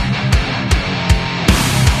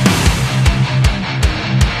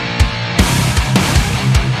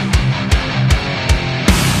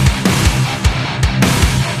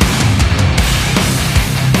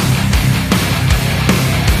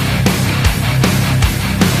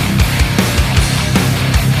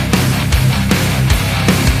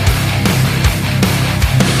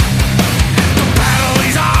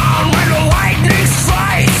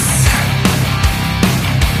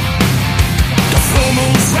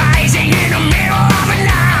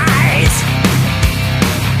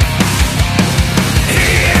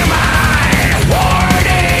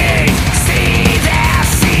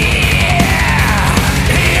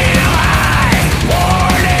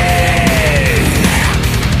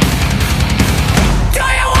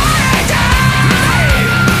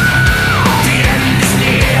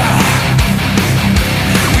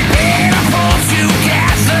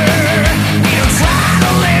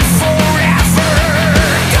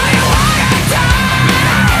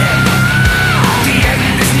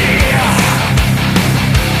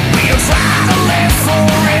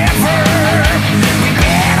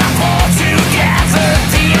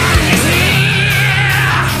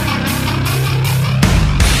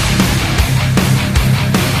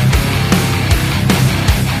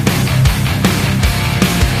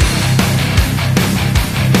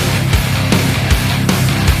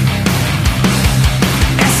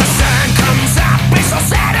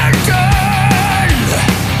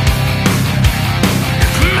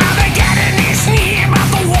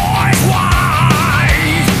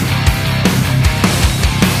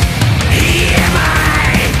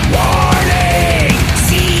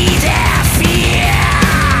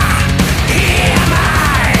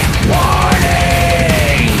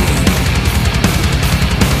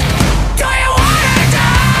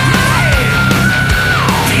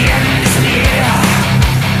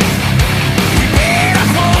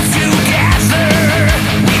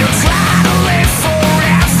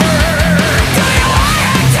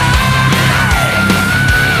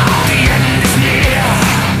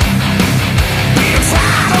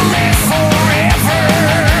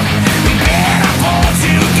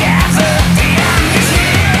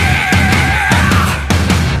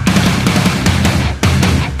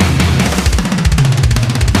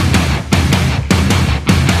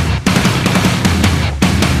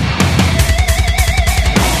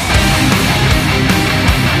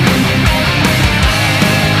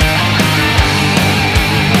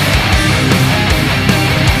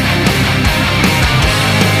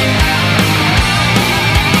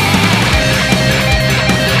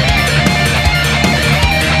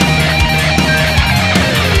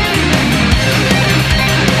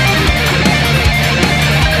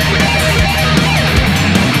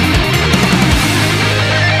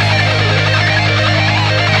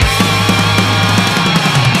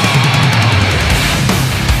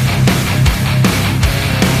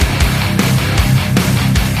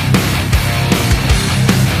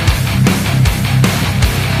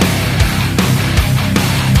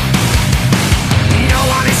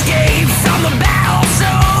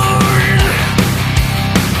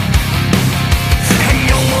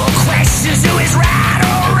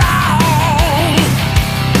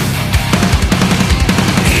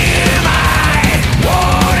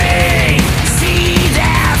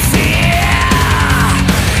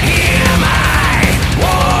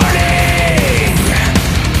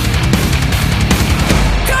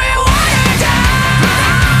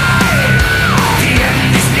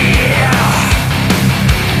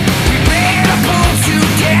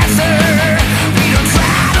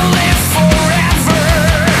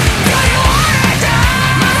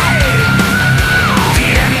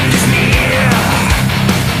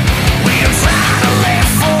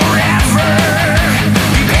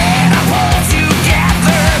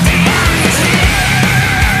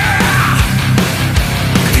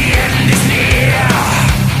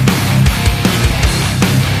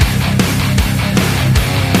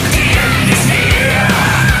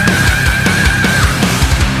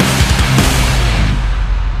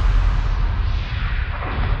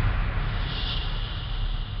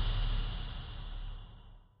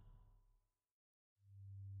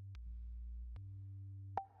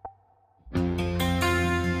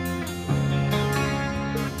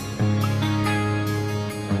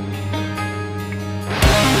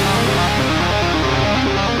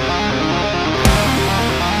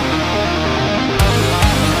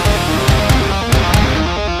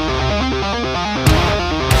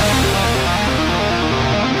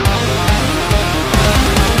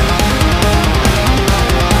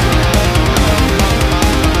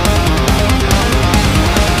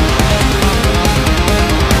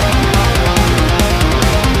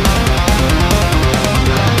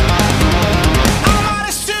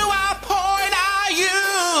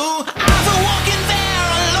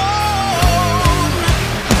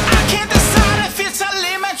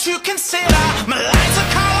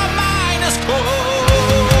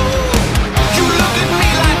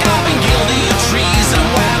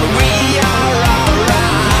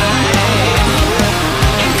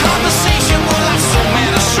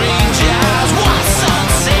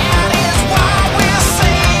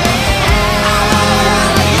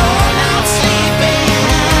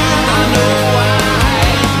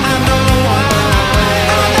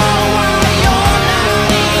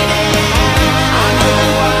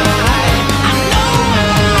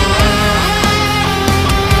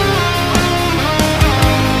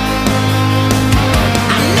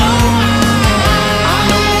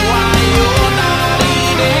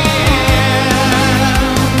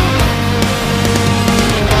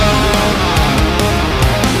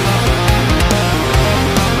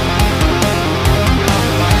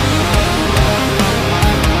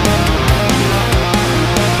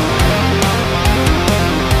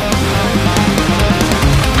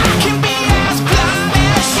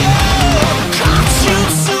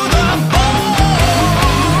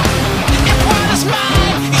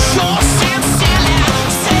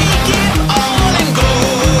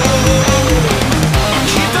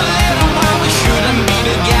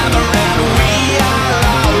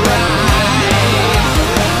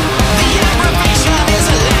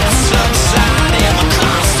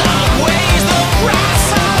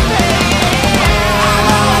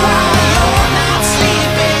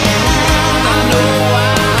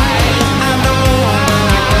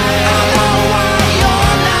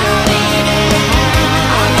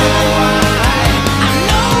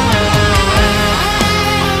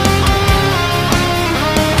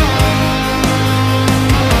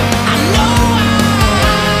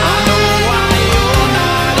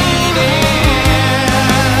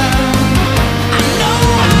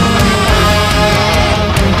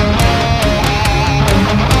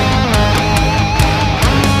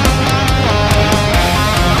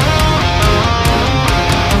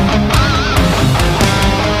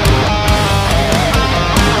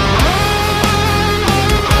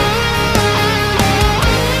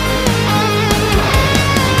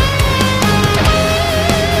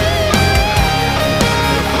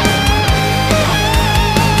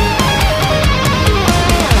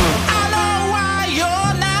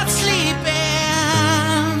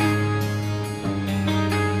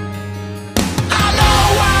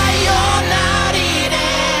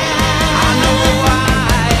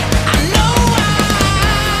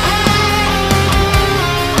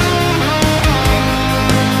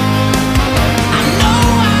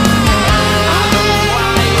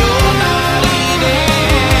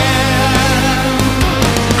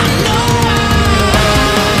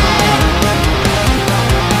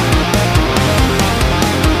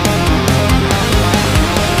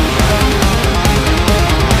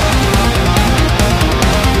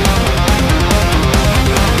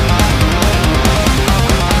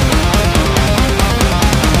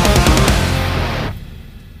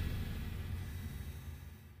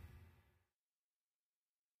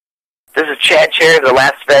 This is Chad Cherry of the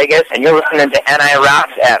Las Vegas, and you're listening to NI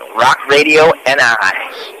Rocks at Rock Radio NI.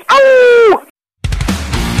 Oh!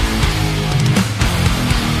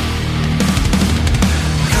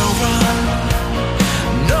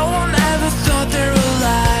 No one ever thought they were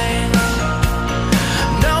alive.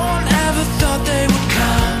 No one ever thought they would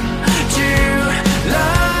come to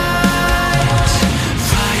light.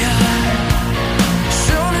 Fire,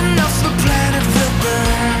 soon enough the planet will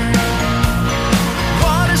burn.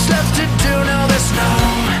 What is left to do now? There's no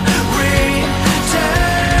return.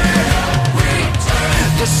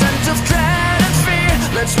 The scent of dread and fear.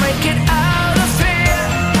 Let's make it out of here.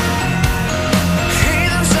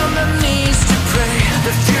 Heathens on their knees to pray.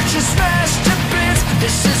 The future's smashed to bits.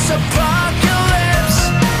 This is apocalypse.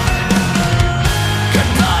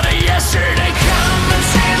 Goodbye to yesterday. Come and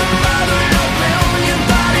see the mother of million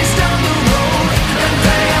bodies down the road, and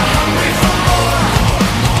they are hungry for more.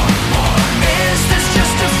 Is this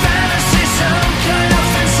just a fantasy? Some kind of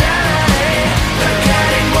insanity? They're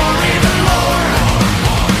getting more, even more.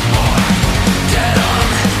 Dead on,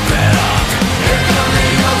 fed up. Here come the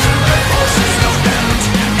ultimate forces of bent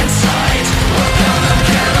inside. Welcome the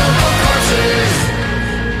cannibal corpses.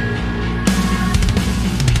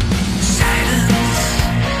 Silence,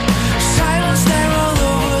 silence there all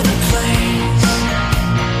over the place.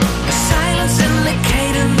 A silence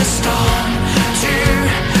indicating the storm to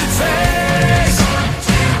face.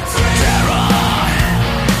 Terror,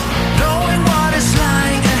 knowing what is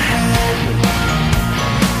lying ahead,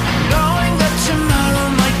 knowing that tomorrow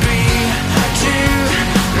might be too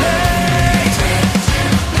late.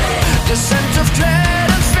 The scent of dread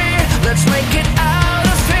and fear. Let's make it out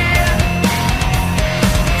of here.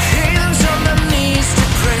 Heathens on their knees to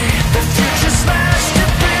pray. The future smashed to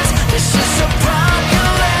bits. This is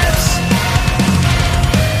apocalypse.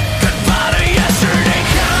 Goodbye to yesterday.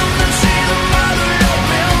 Come and see the mother of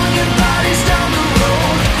million bodies down the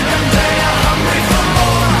road, and they are hungry for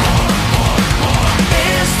more.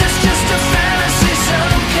 Is this just a fantasy?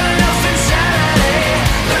 Some kind of insanity?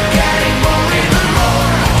 They're getting more, even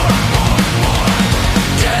more.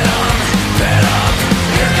 Dead on, fed up.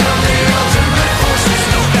 Here come the ultimate forces.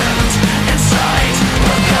 No end in sight.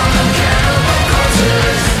 Welcome the cannibal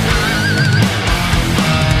corpses.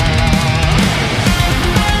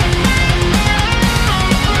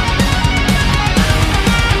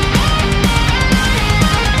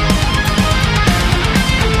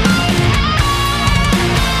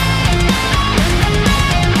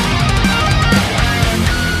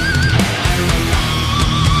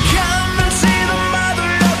 Come and see the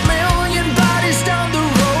mother of million bodies down the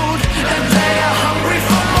road, and they are hungry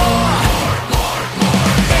for more.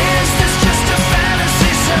 Is this just a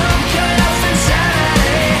fantasy? Some kind of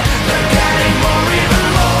insanity? They're getting more, even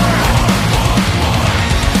more.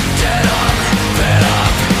 Dead on, fed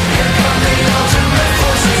up. Here come the ultimate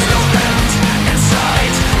forces. No end in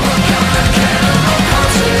sight. Welcome the cannibal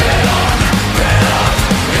corpses. Dead on, fed up.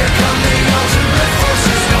 Here come the ultimate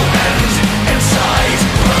forces. No end in sight.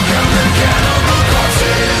 Welcome the cannibal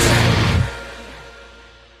corpses.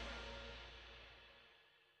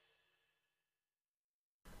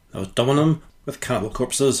 That was Dominum with Cannibal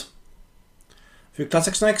Corpses. A few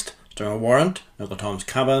classics next, starting with Warrant, Uncle Tom's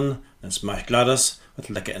Cabin, then Smash Gladys with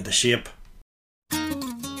Lick It Into Shape.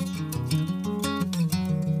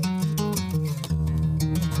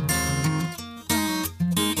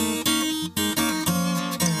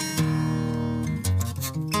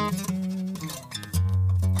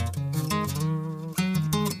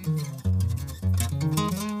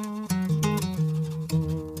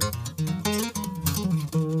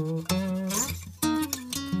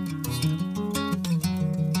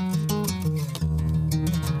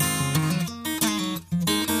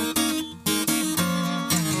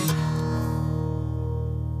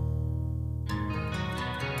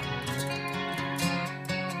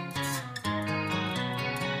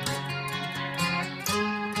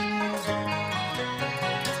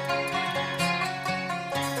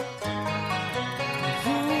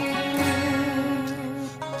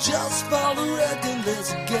 Just for the record,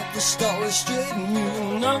 let's get the story straight. Me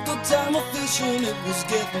and Uncle Tom were fishing, it was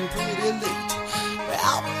getting pretty late.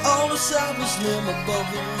 Out on the surface, limb above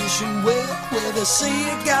the ocean well, where the sea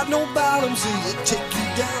got no bottom, so it take you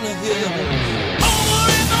down a hill. Over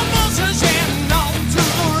in the bushes and on to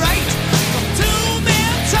the right, the two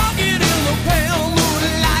men talking in the pale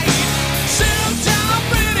moonlight. Sit down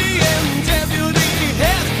pretty and deputy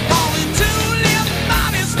head, only two limp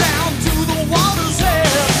bodies down to the water's edge.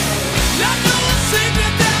 Not no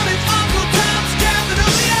secret down in Uncle Tom's cabin,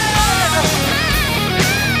 oh yeah.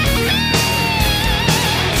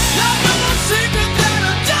 Not no secret that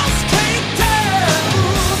I just can't tell.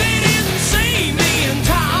 It is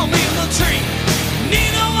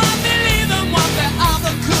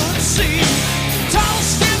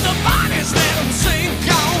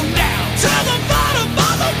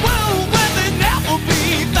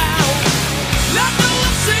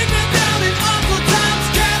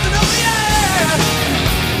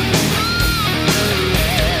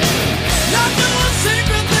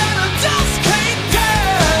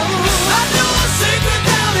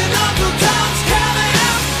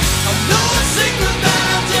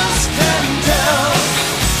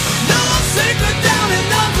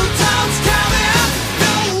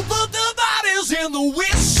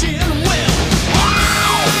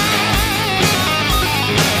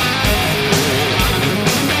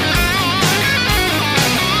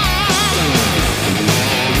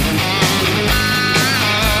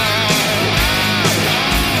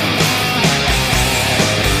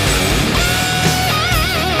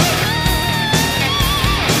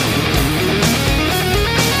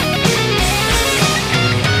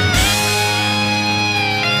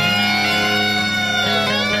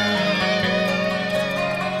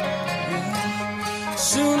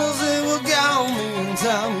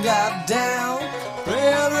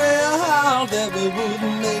that we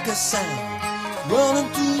wouldn't make a sound.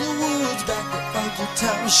 Running through the woods back to Uncle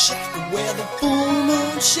Tom's shack, where the full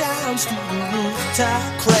moon shines through the rooftop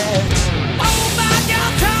cracks. Oh my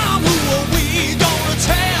God, Tom, who are we gonna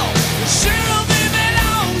tell? Shelby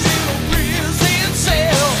belongs in a prison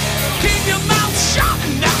cell. Keep your mouth shut,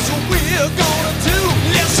 and that's what we're gonna do.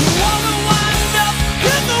 Let's roll and wind up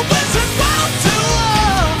in the wizard world too.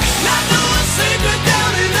 I know a secret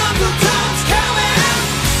down in Uncle Tom's cabin.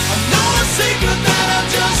 I know a secret that I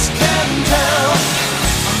just can't tell.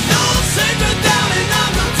 I know a secret down in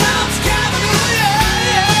Uncle Tom's cabin. Oh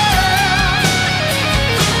yeah, yeah.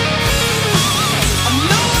 I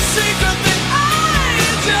know a secret that I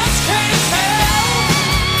just can't tell.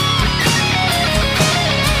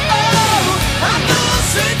 Oh, I know a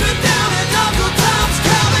secret down in Uncle Tom's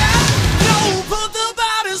cabin. No, put the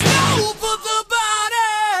bodies, no, put the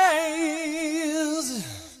bodies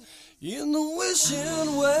in the wishing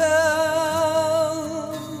well.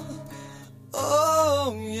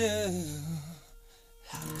 Oh yeah.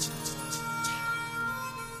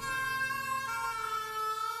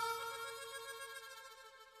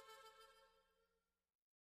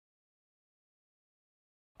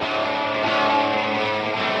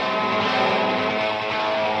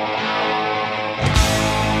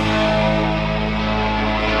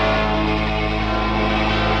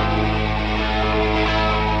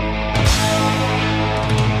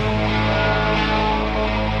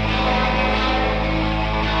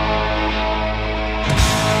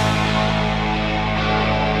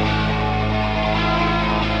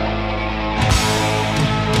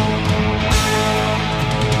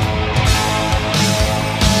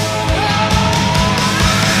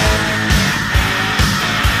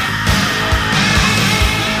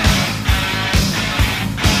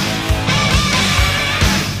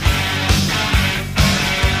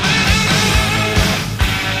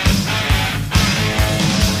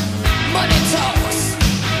 Money talks,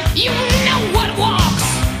 you know what walks.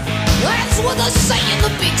 That's what they say in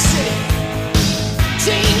the big city.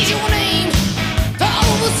 Change your name,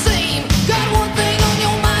 all the same. Got one thing on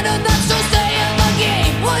your mind and that's to stay in the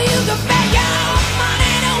game. Well, you can bet your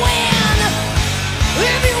money to win.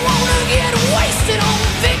 If you wanna get wasted on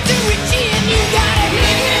victory gin, you gotta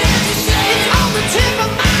lick it into shade. It's on the tip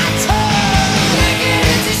of my tongue. Lick it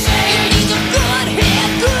into shade. It needs a good head,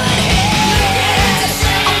 good head. Lick it into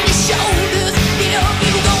shade. On your shoulders, yeah,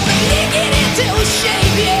 you gonna lick it into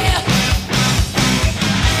shape, yeah.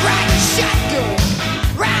 Riding shotgun,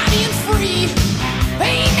 riding free.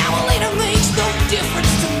 Hey, now a later makes no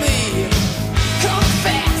difference to me. Come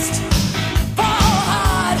fast, fall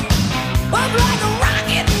hard. Up like a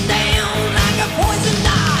rocket, down like a poison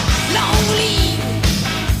dart. Long lead,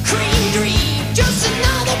 cream dream. Just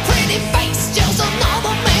another pretty face, just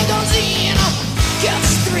another magazine.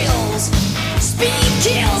 Guts thrills, speed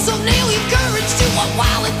kills. So nail your courage to a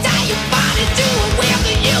while and tie your body to a wheel.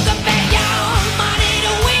 Then you can bet your money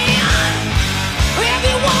to win. If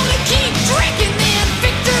you wanna keep drinking, then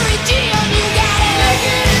victory gin, you gotta lick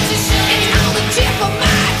it into shade. It's on the tip of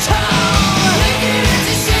my tongue. Lick it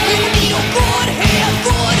into shade. You need a good head,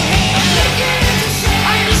 good head. Lick it into shade.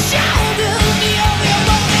 On your shoulders, you're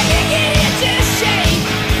gonna lick it into shade.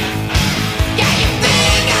 Got your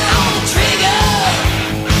finger on the trigger.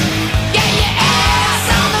 Got your ass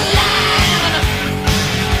on the line.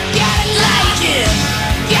 Gotta like it,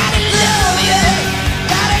 gotta love it,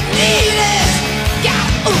 gotta need it.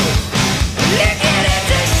 Gotta lick it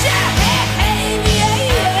into shade. Yeah,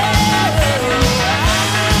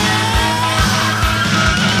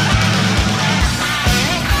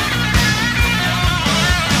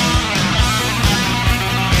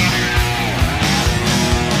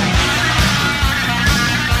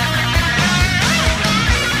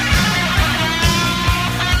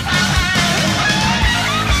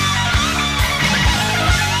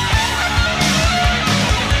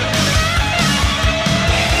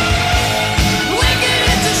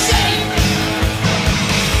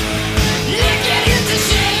 lick it into shape. Lick it into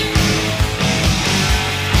shape.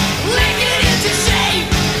 Lick it into shape.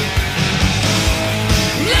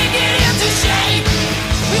 Lick it into shape.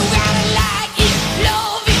 You gotta like it,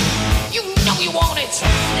 love it. You know you want it.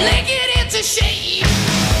 Lick it into shape.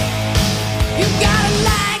 You gotta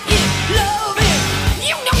like it, love it.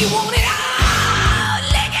 You know you want it. Ah,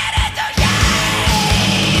 lick it into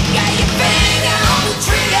shape. Got your finger on the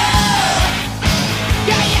trigger.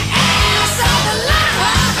 Got your ass on the line.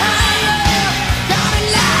 Gotta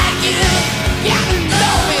like it, gotta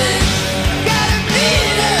love it, gotta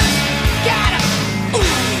need it, gotta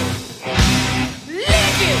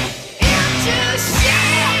lick it into shape.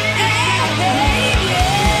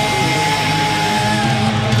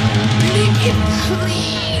 Lick it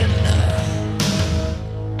clean.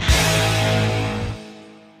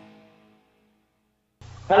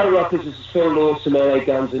 Hello Rockers, this is Phil North from LA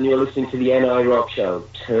Guns and you're listening to the NI Rock Show.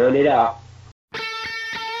 Turn it up.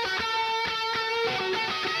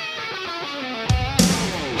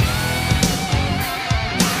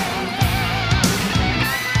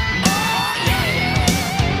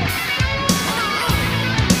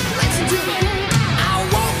 Listen to me. I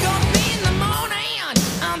woke up in the morning,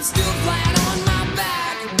 I'm still flat on my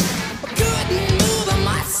back. I couldn't move a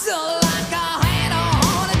muscle like I had a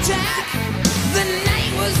heart attack. The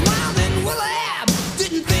night was wild and woolly,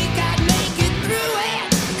 didn't think I'd make it through it.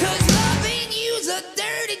 'Cause loving you's a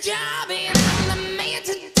dirty job and I'm the man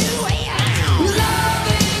to do it.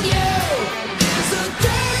 Loving you is a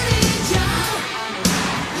dirty job.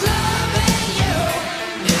 Loving you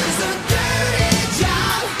is a dirty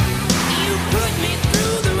job. You put me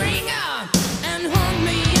through the ringer and hung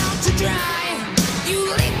me out to dry. You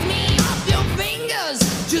licked me off your fingers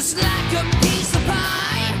just like a piece of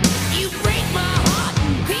pie. You break my heart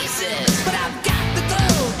in pieces, but I've got the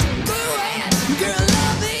glue to glue it. Girl,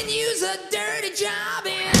 loving you's a dirty job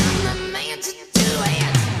and I'm the man to do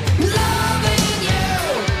it. Loving you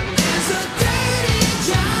is a dirty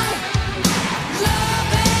job.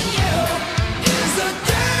 Loving you is a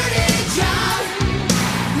dirty job.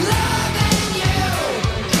 Loving you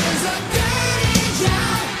is a dirty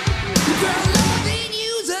job. Girl, loving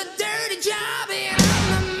you's a dirty job and I'm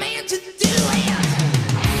the man to do it.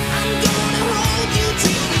 I'm gonna hold you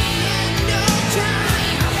till the end of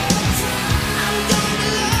time. I'm gonna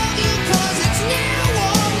love you 'cause it's now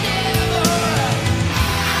or never.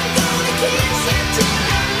 I'm gonna kiss you till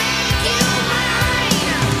I make you mine.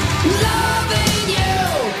 Loving you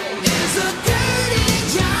is a dirty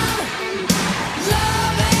job.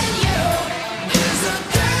 Loving you is a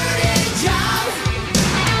dirty job.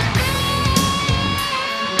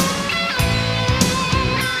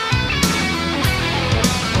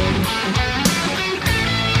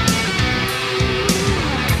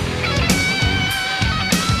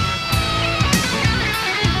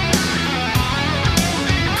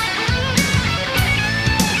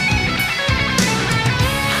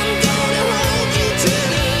 I'm gonna hold you till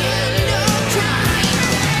the end of time.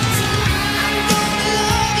 I'm gonna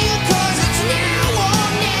love you 'cause it's now or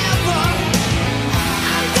never.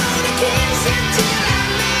 I'm gonna kiss you till I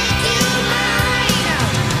make you mine.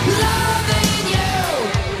 Loving you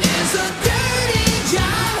is a dirty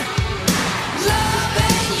job.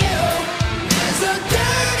 Loving you is a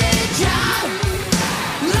dirty job.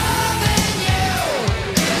 Loving you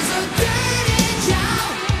is a dirty job.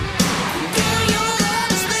 Girl, your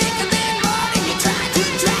love is thicker than mud and you try to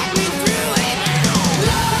drag me through it.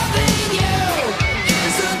 Loving you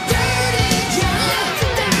is a dirty job.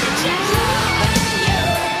 Loving you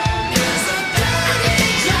is a dirty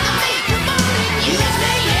job. Come on and use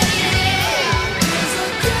me. It's a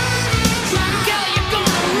dirty job. Girl, you're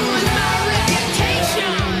gonna ruin my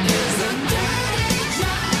reputation. It's a dirty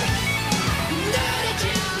job. Dirty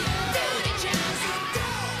job. Dirty job.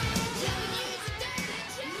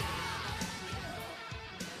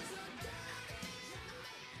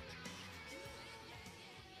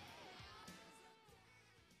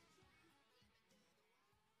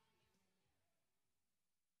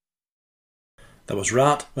 That was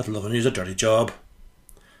Ratt with Loving You's a Dirty Job.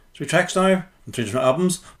 3 tracks now from 3 different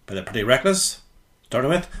albums by the Pretty Reckless. Starting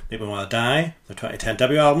with Make Me Wanna Die, their 2010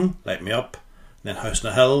 debut album, Light Me Up, and then House on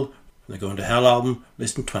the Hill from the Going to Hell album,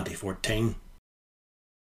 released in 2014.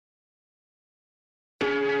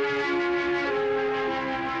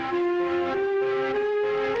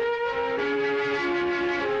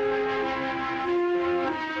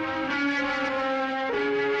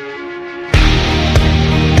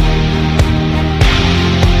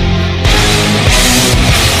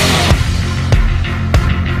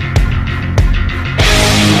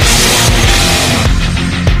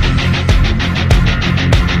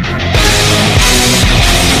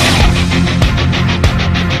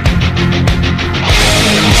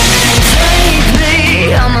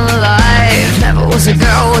 was a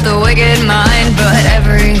girl with a wicked mind, but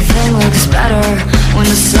everything looks better when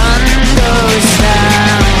the sun goes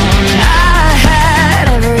down. I had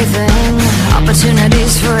everything,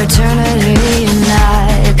 opportunities for eternity, and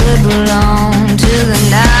I could belong to the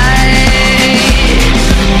night.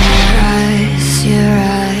 Your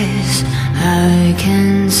eyes, I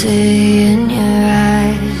can see in your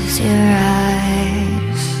eyes,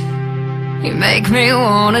 you make me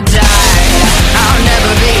wanna die. I'll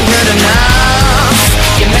never be good enough.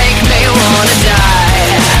 You make me wanna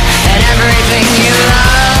die. And everything you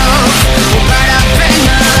love will burn up in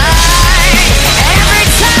the light. Every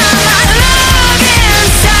time I look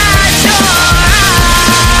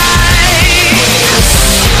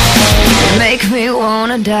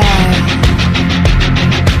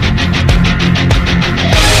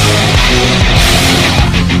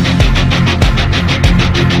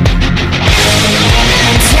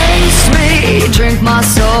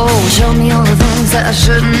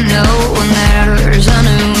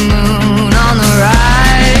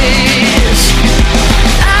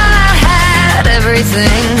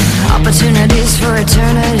everything, opportunities for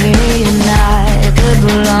eternity, and I could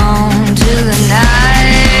belong to the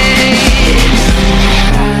night.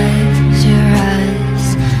 Your eyes,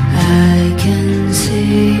 I can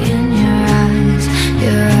see in your eyes,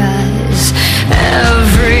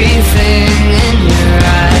 everything in your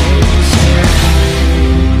eyes.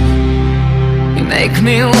 You make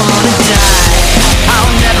me wanna die.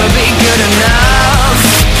 I'll never be good enough.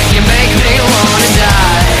 You make me wanna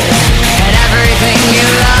die. And everything you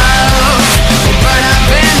love will burn up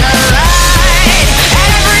in the light. And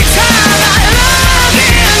every time I look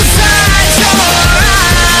inside your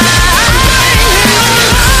eyes,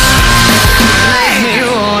 you make me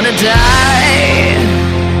wanna die.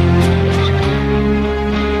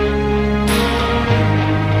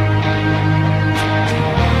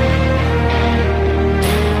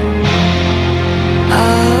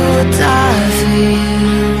 I'll die for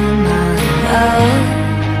you, my love,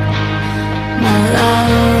 my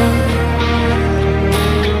love.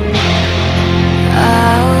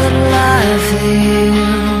 I would lie for you,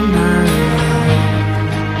 my love,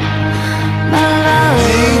 my love.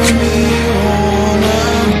 Make me wanna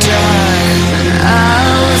die. And I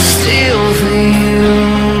would steal for you,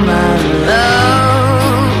 my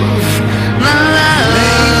love, my love.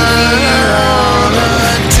 Make me wanna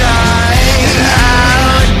die. I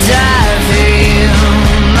would die for you,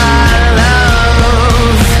 my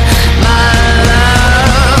love, my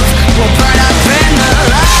love. Will burn up in the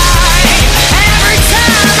light. And every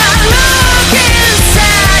time I look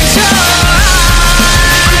inside your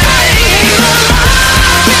eyes, you look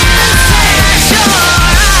inside your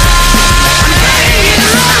eyes, you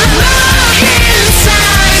look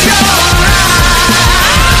inside your eyes.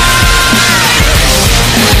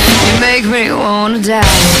 You make me wanna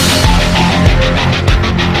die.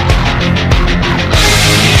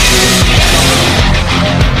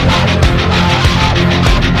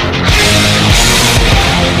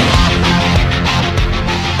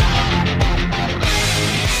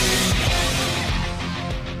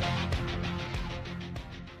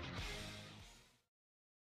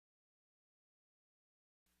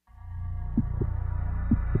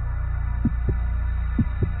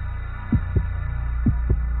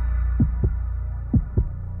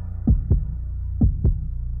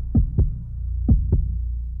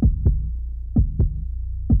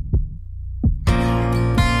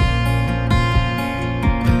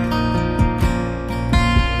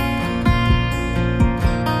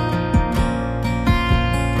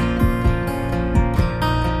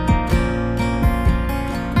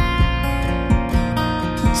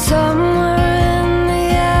 Somewhere in the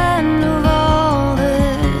end of all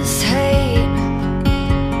this hate,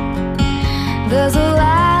 there's a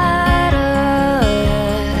light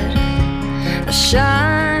ahead that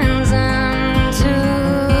shines into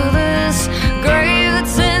this grave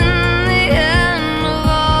that's in the end of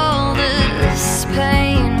all this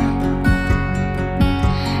pain.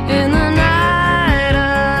 In the night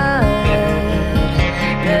ahead,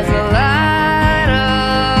 there's a light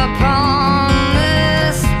upon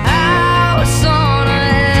this hour.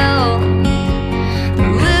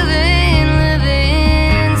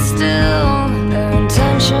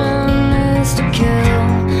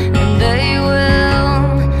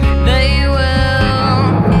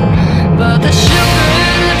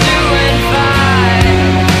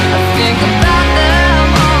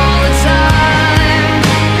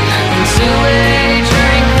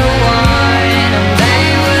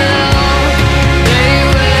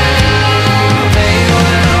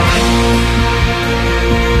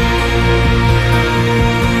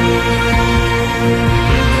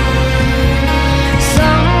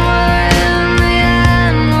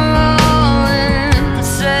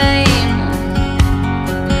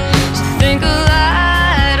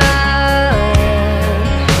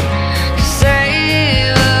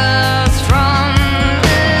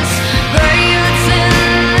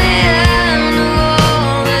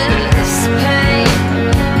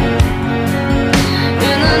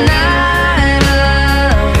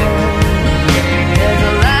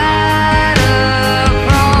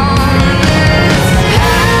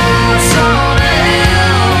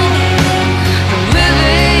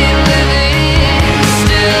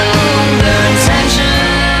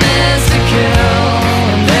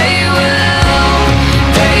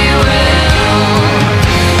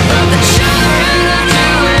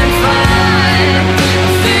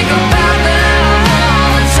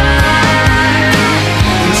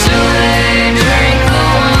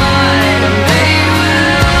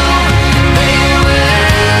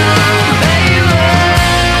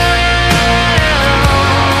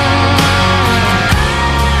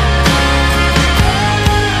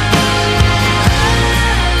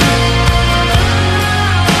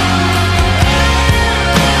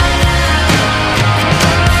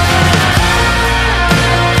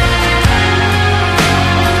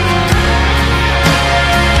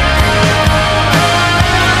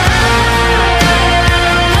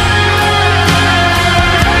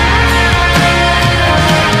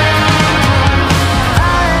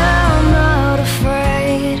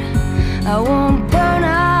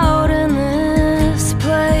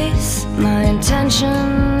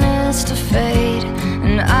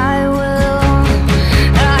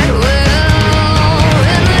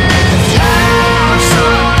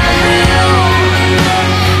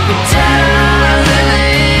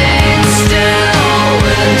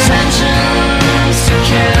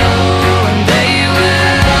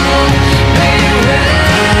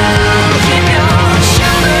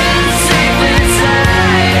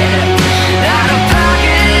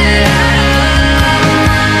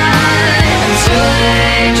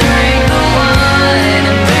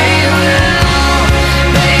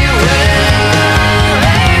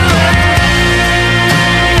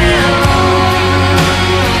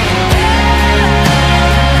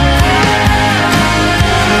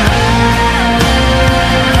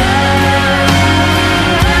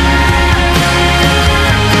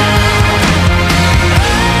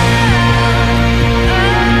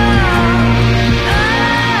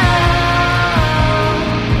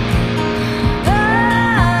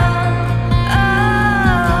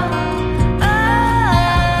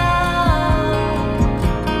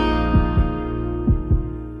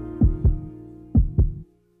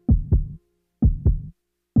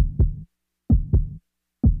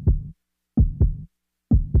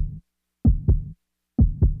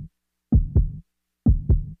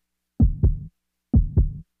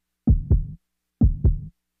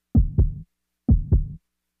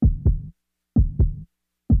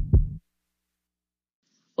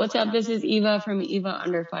 What's up? This is Eva from Eva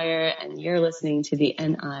Under Fire, and you're listening to the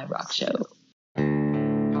NI Rock Show.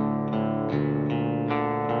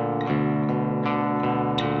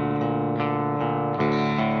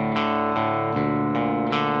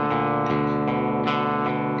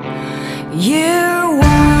 Year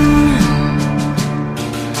one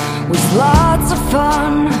was lots of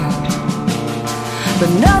fun, but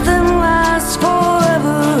nothing lasts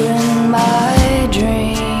forever in my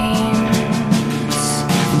dreams.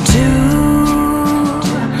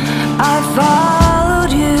 I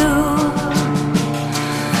followed you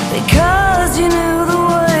because you knew the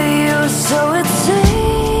way, or so it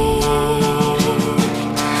seemed.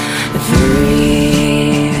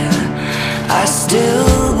 3, I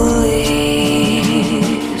still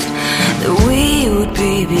believed that we would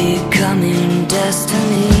be becoming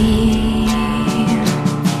destiny.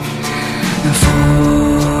 4,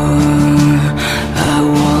 I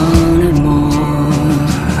wanted more,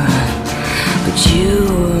 but you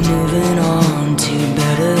were moving on to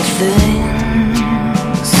better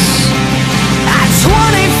things. At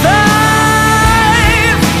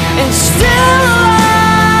 25 and still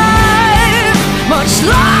alive, much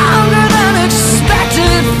longer than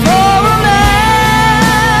expected for a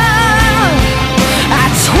man.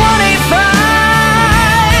 At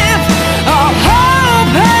 25, all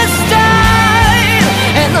hope has died,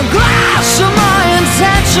 and the glass of my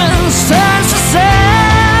intentions turns to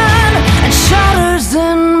sand and shatters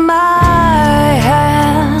in my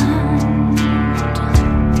hand.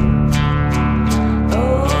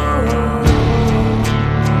 Oh.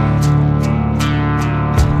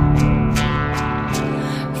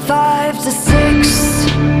 5 to 6,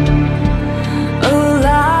 a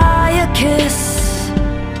lie, a kiss,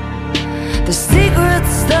 the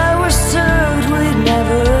secrets that were served we'd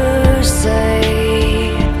never say.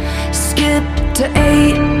 Skip to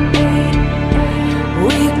 8,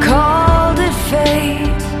 we called it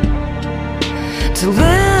fate, to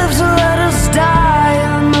live to let us die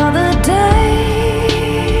another day.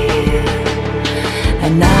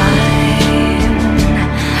 At 9,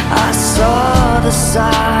 I saw the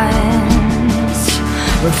signs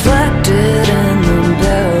reflected in the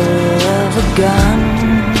barrel of a gun.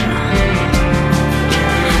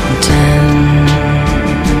 10,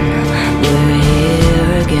 we're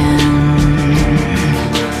here again,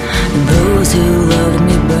 and those who loved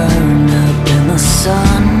me burned up in the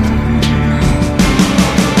sun.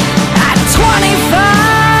 At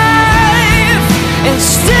 25 and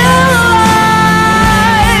still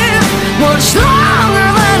alive, much longer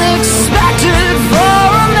than expected for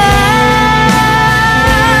a man.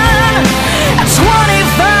 At 25,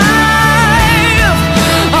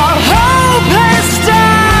 our hope has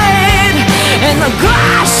died, and the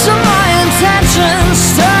glass of my intentions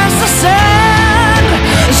turns to sand,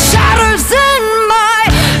 shatters in my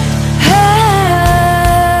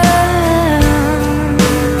head.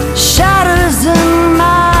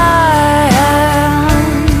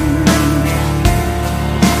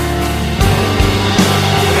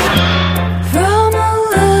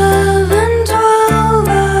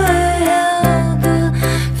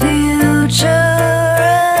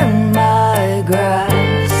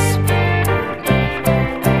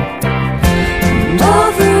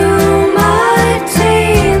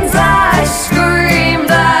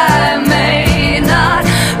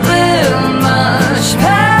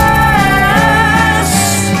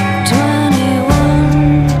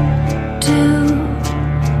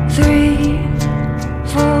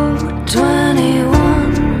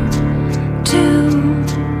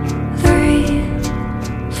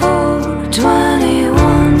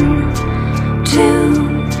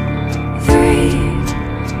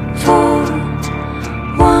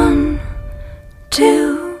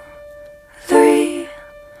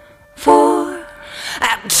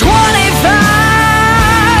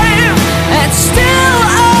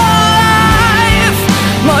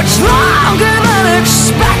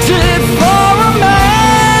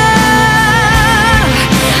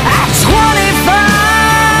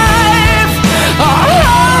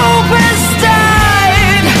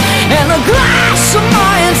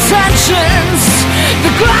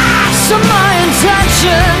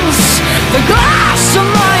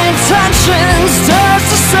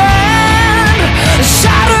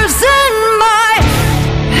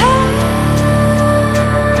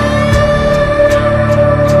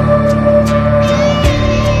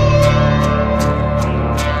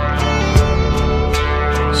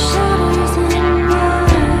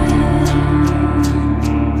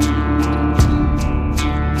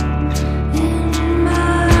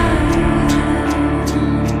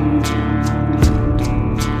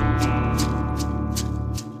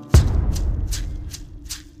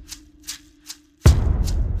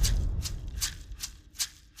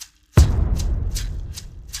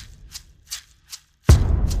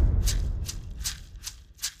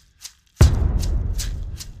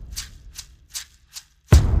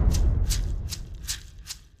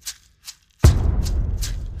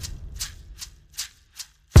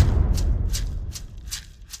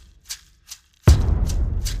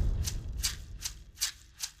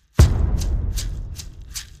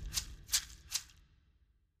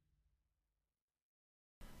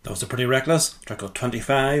 That was a Pretty Reckless, track called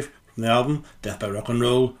 25 from the album Death by Rock and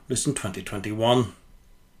Roll, released in 2021.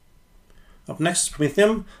 Up next is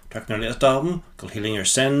Prometheum, track from their latest album called Healing Your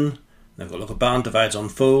Sin. They've got local band Divides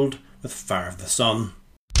Unfold with Fire of the Sun.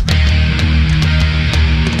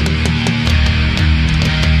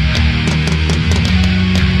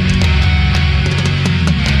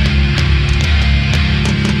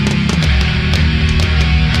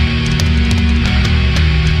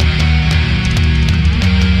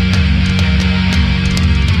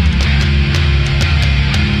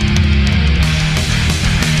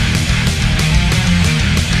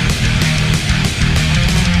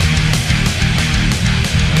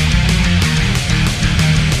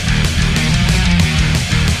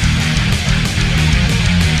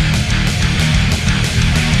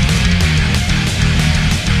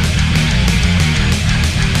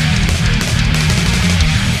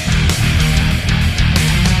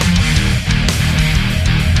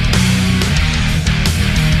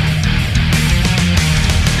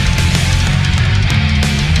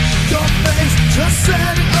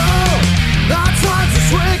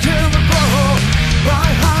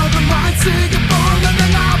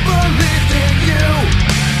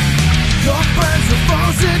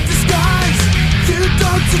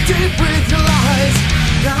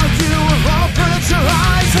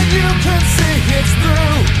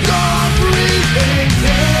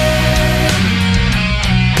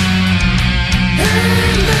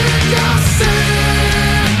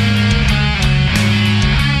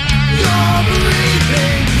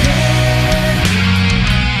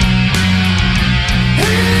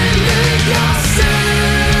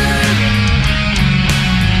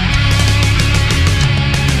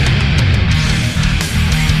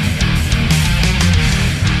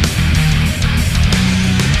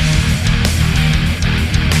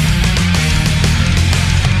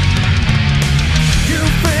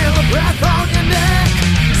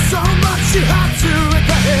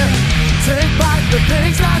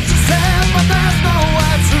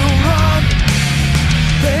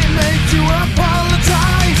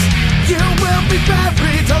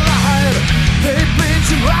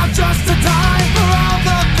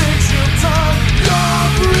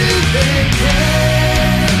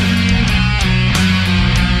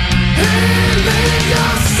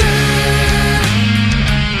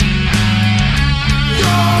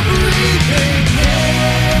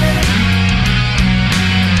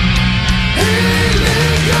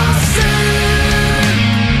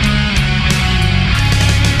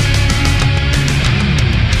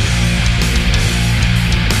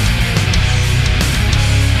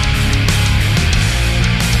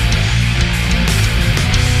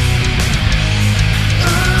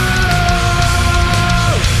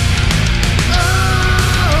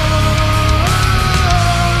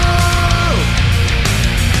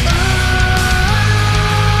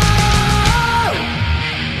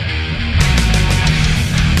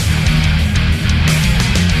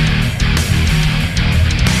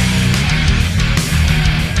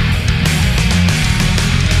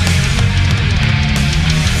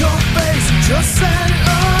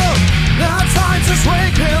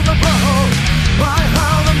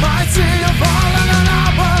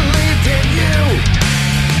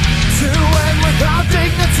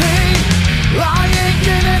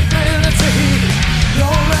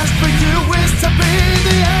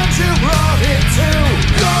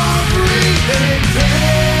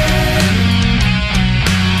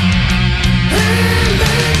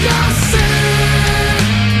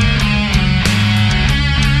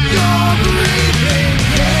 You're breathing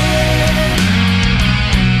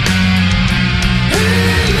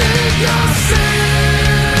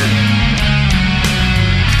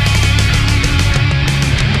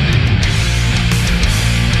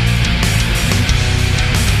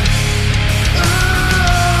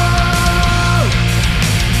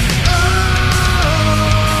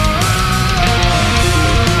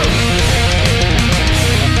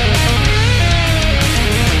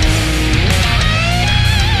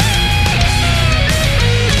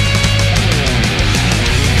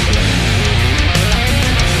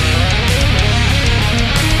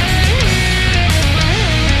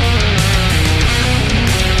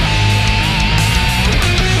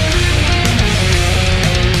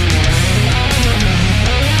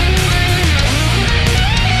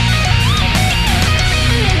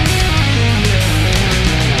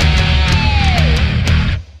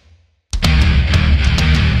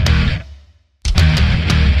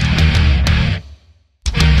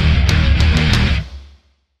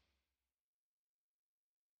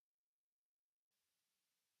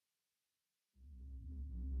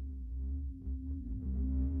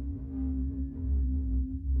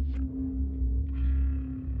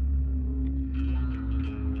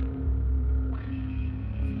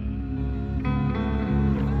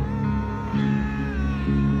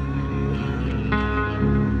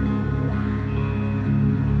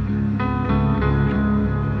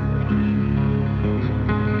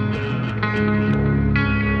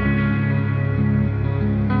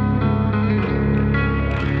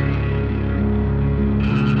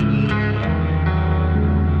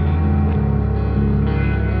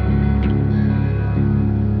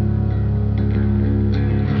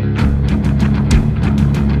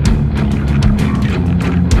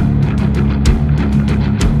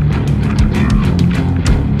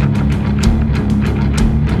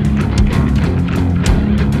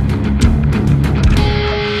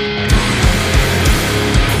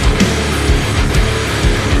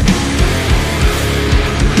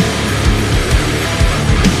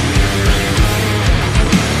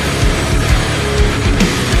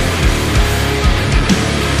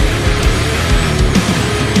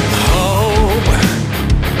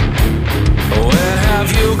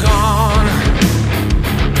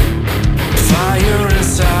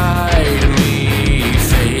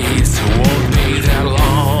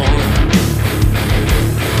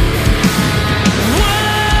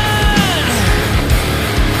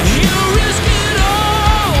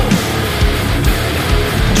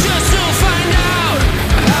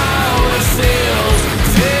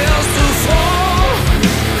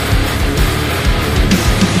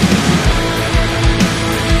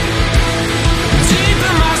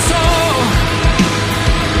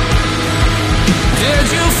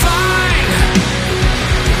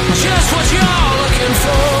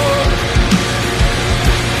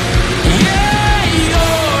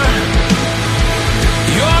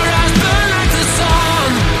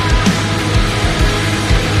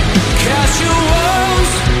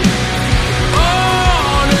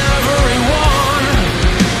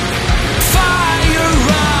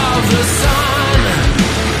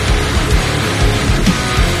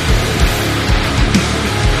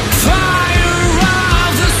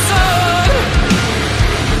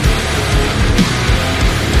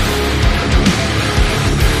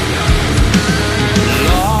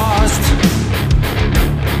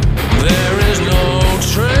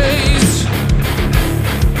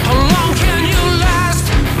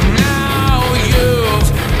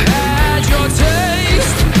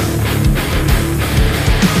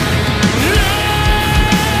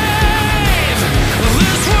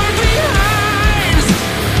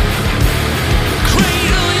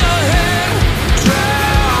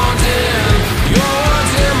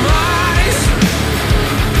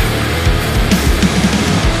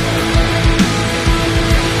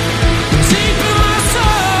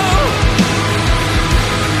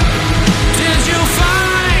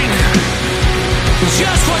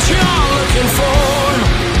just what you're looking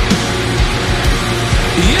for.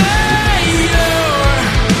 Yeah,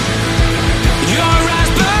 your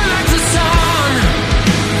eyes burn like the sun.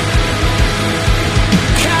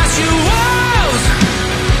 Cast your walls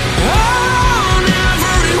on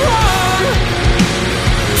everyone.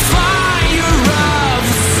 Fire of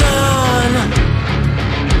the sun.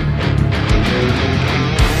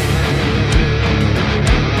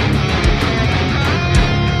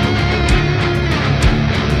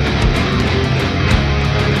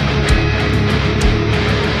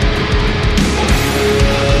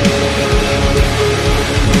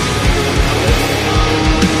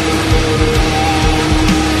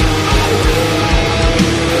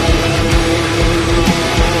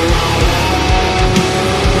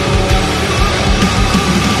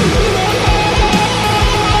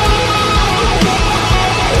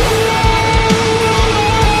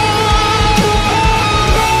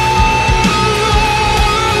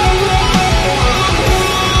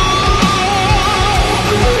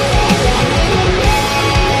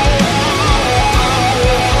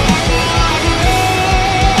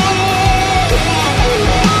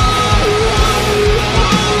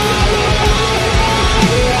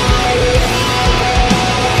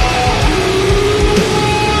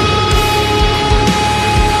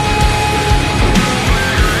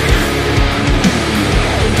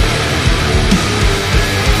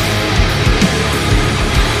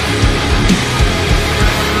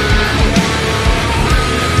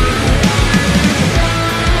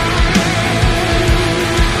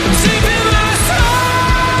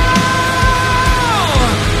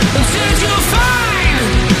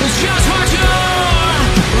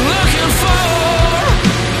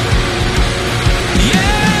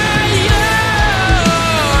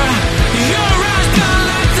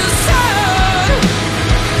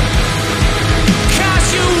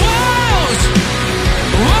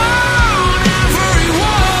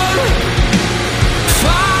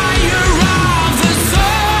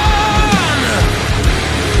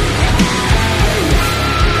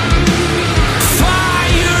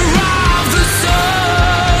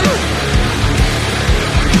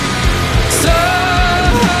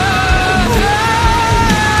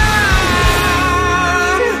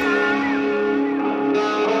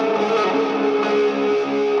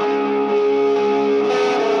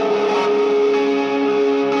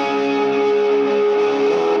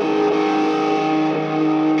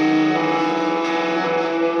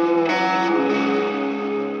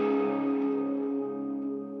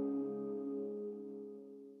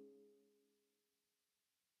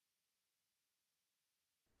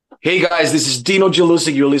 Hey guys, this is Dino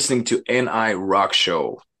Jalusic. You're listening to NI Rock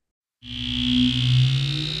Show.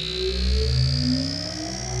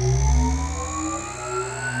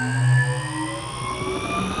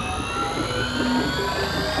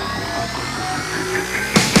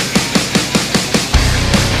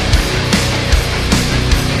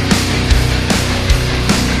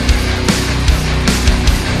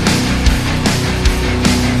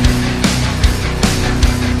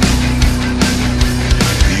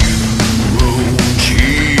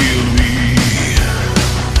 Kill me.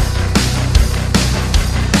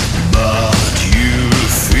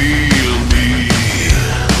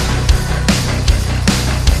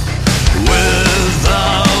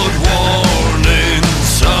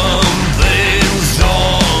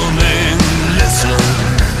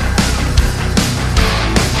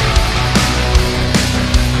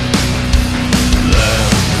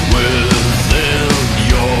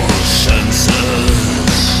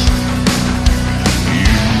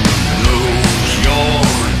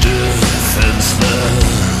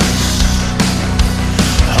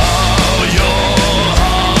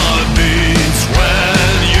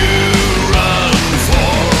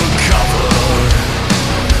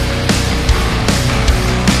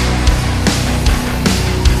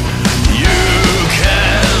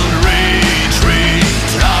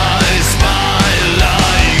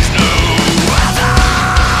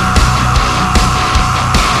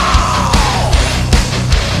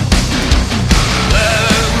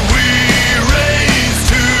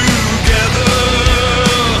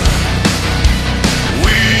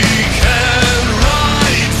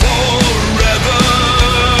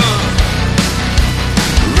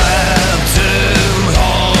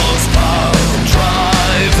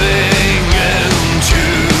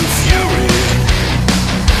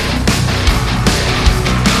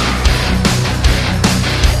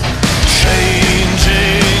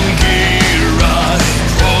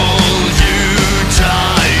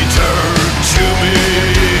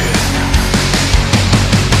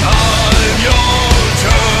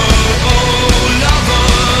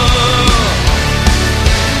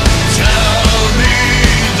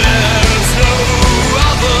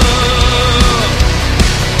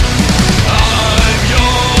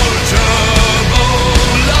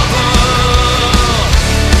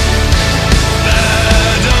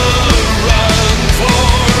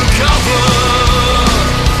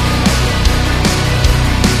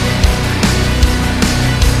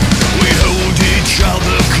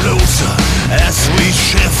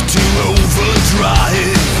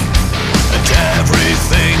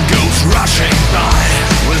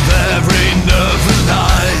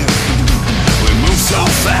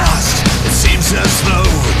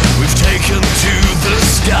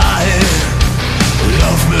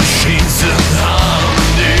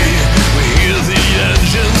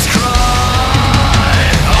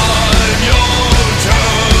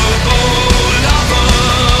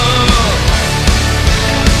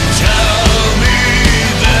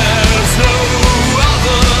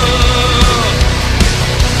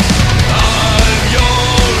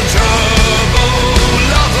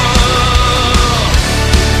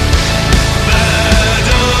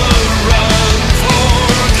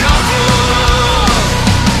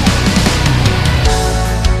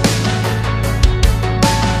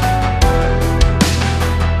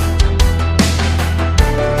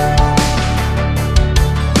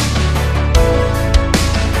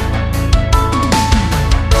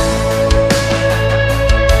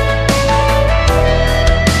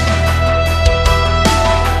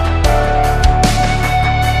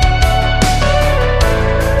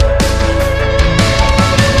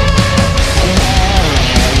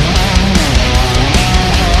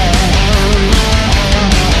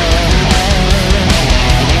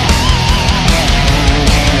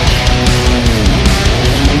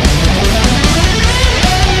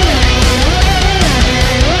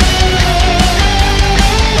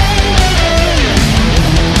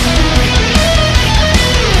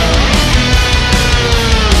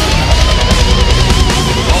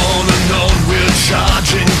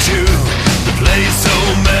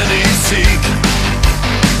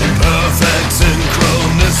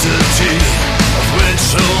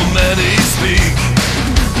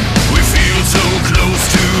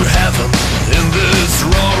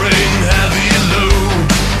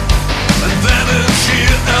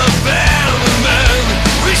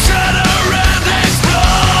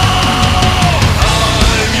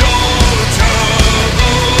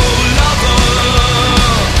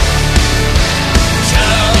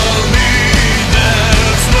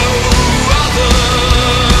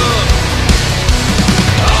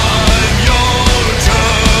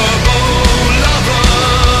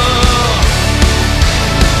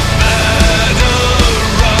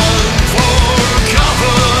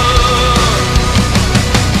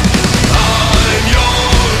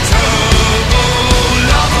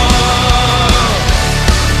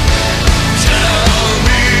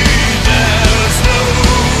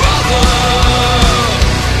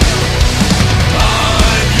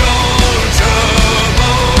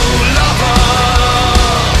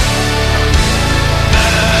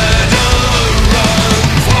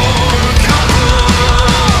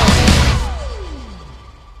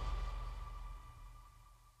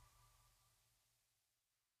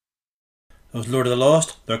 Lord of the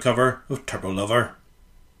Lost, their cover of Turbo Lover.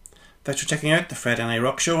 Thanks for checking out the Friday Night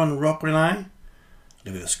Rock Show on Rock and I.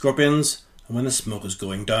 Live with the Scorpions and When the Smoke is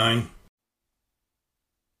Going Down.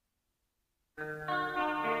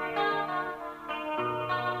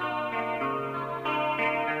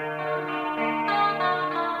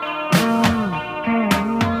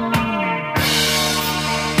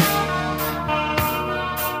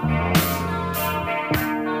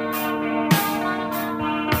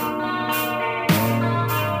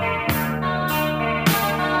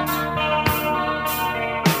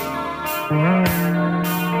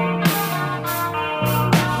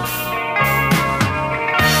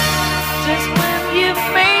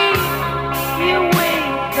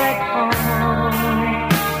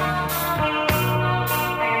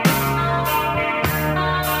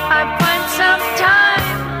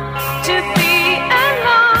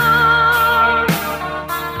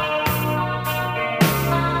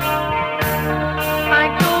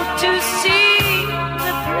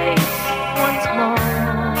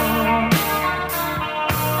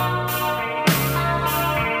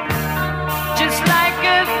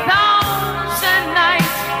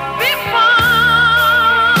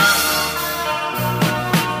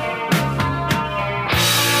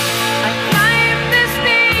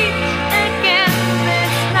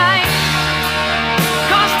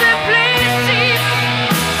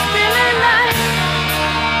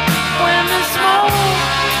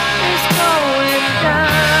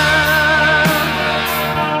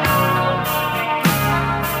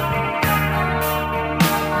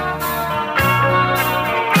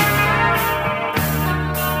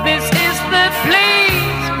 This is the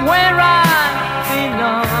place where I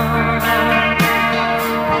belong.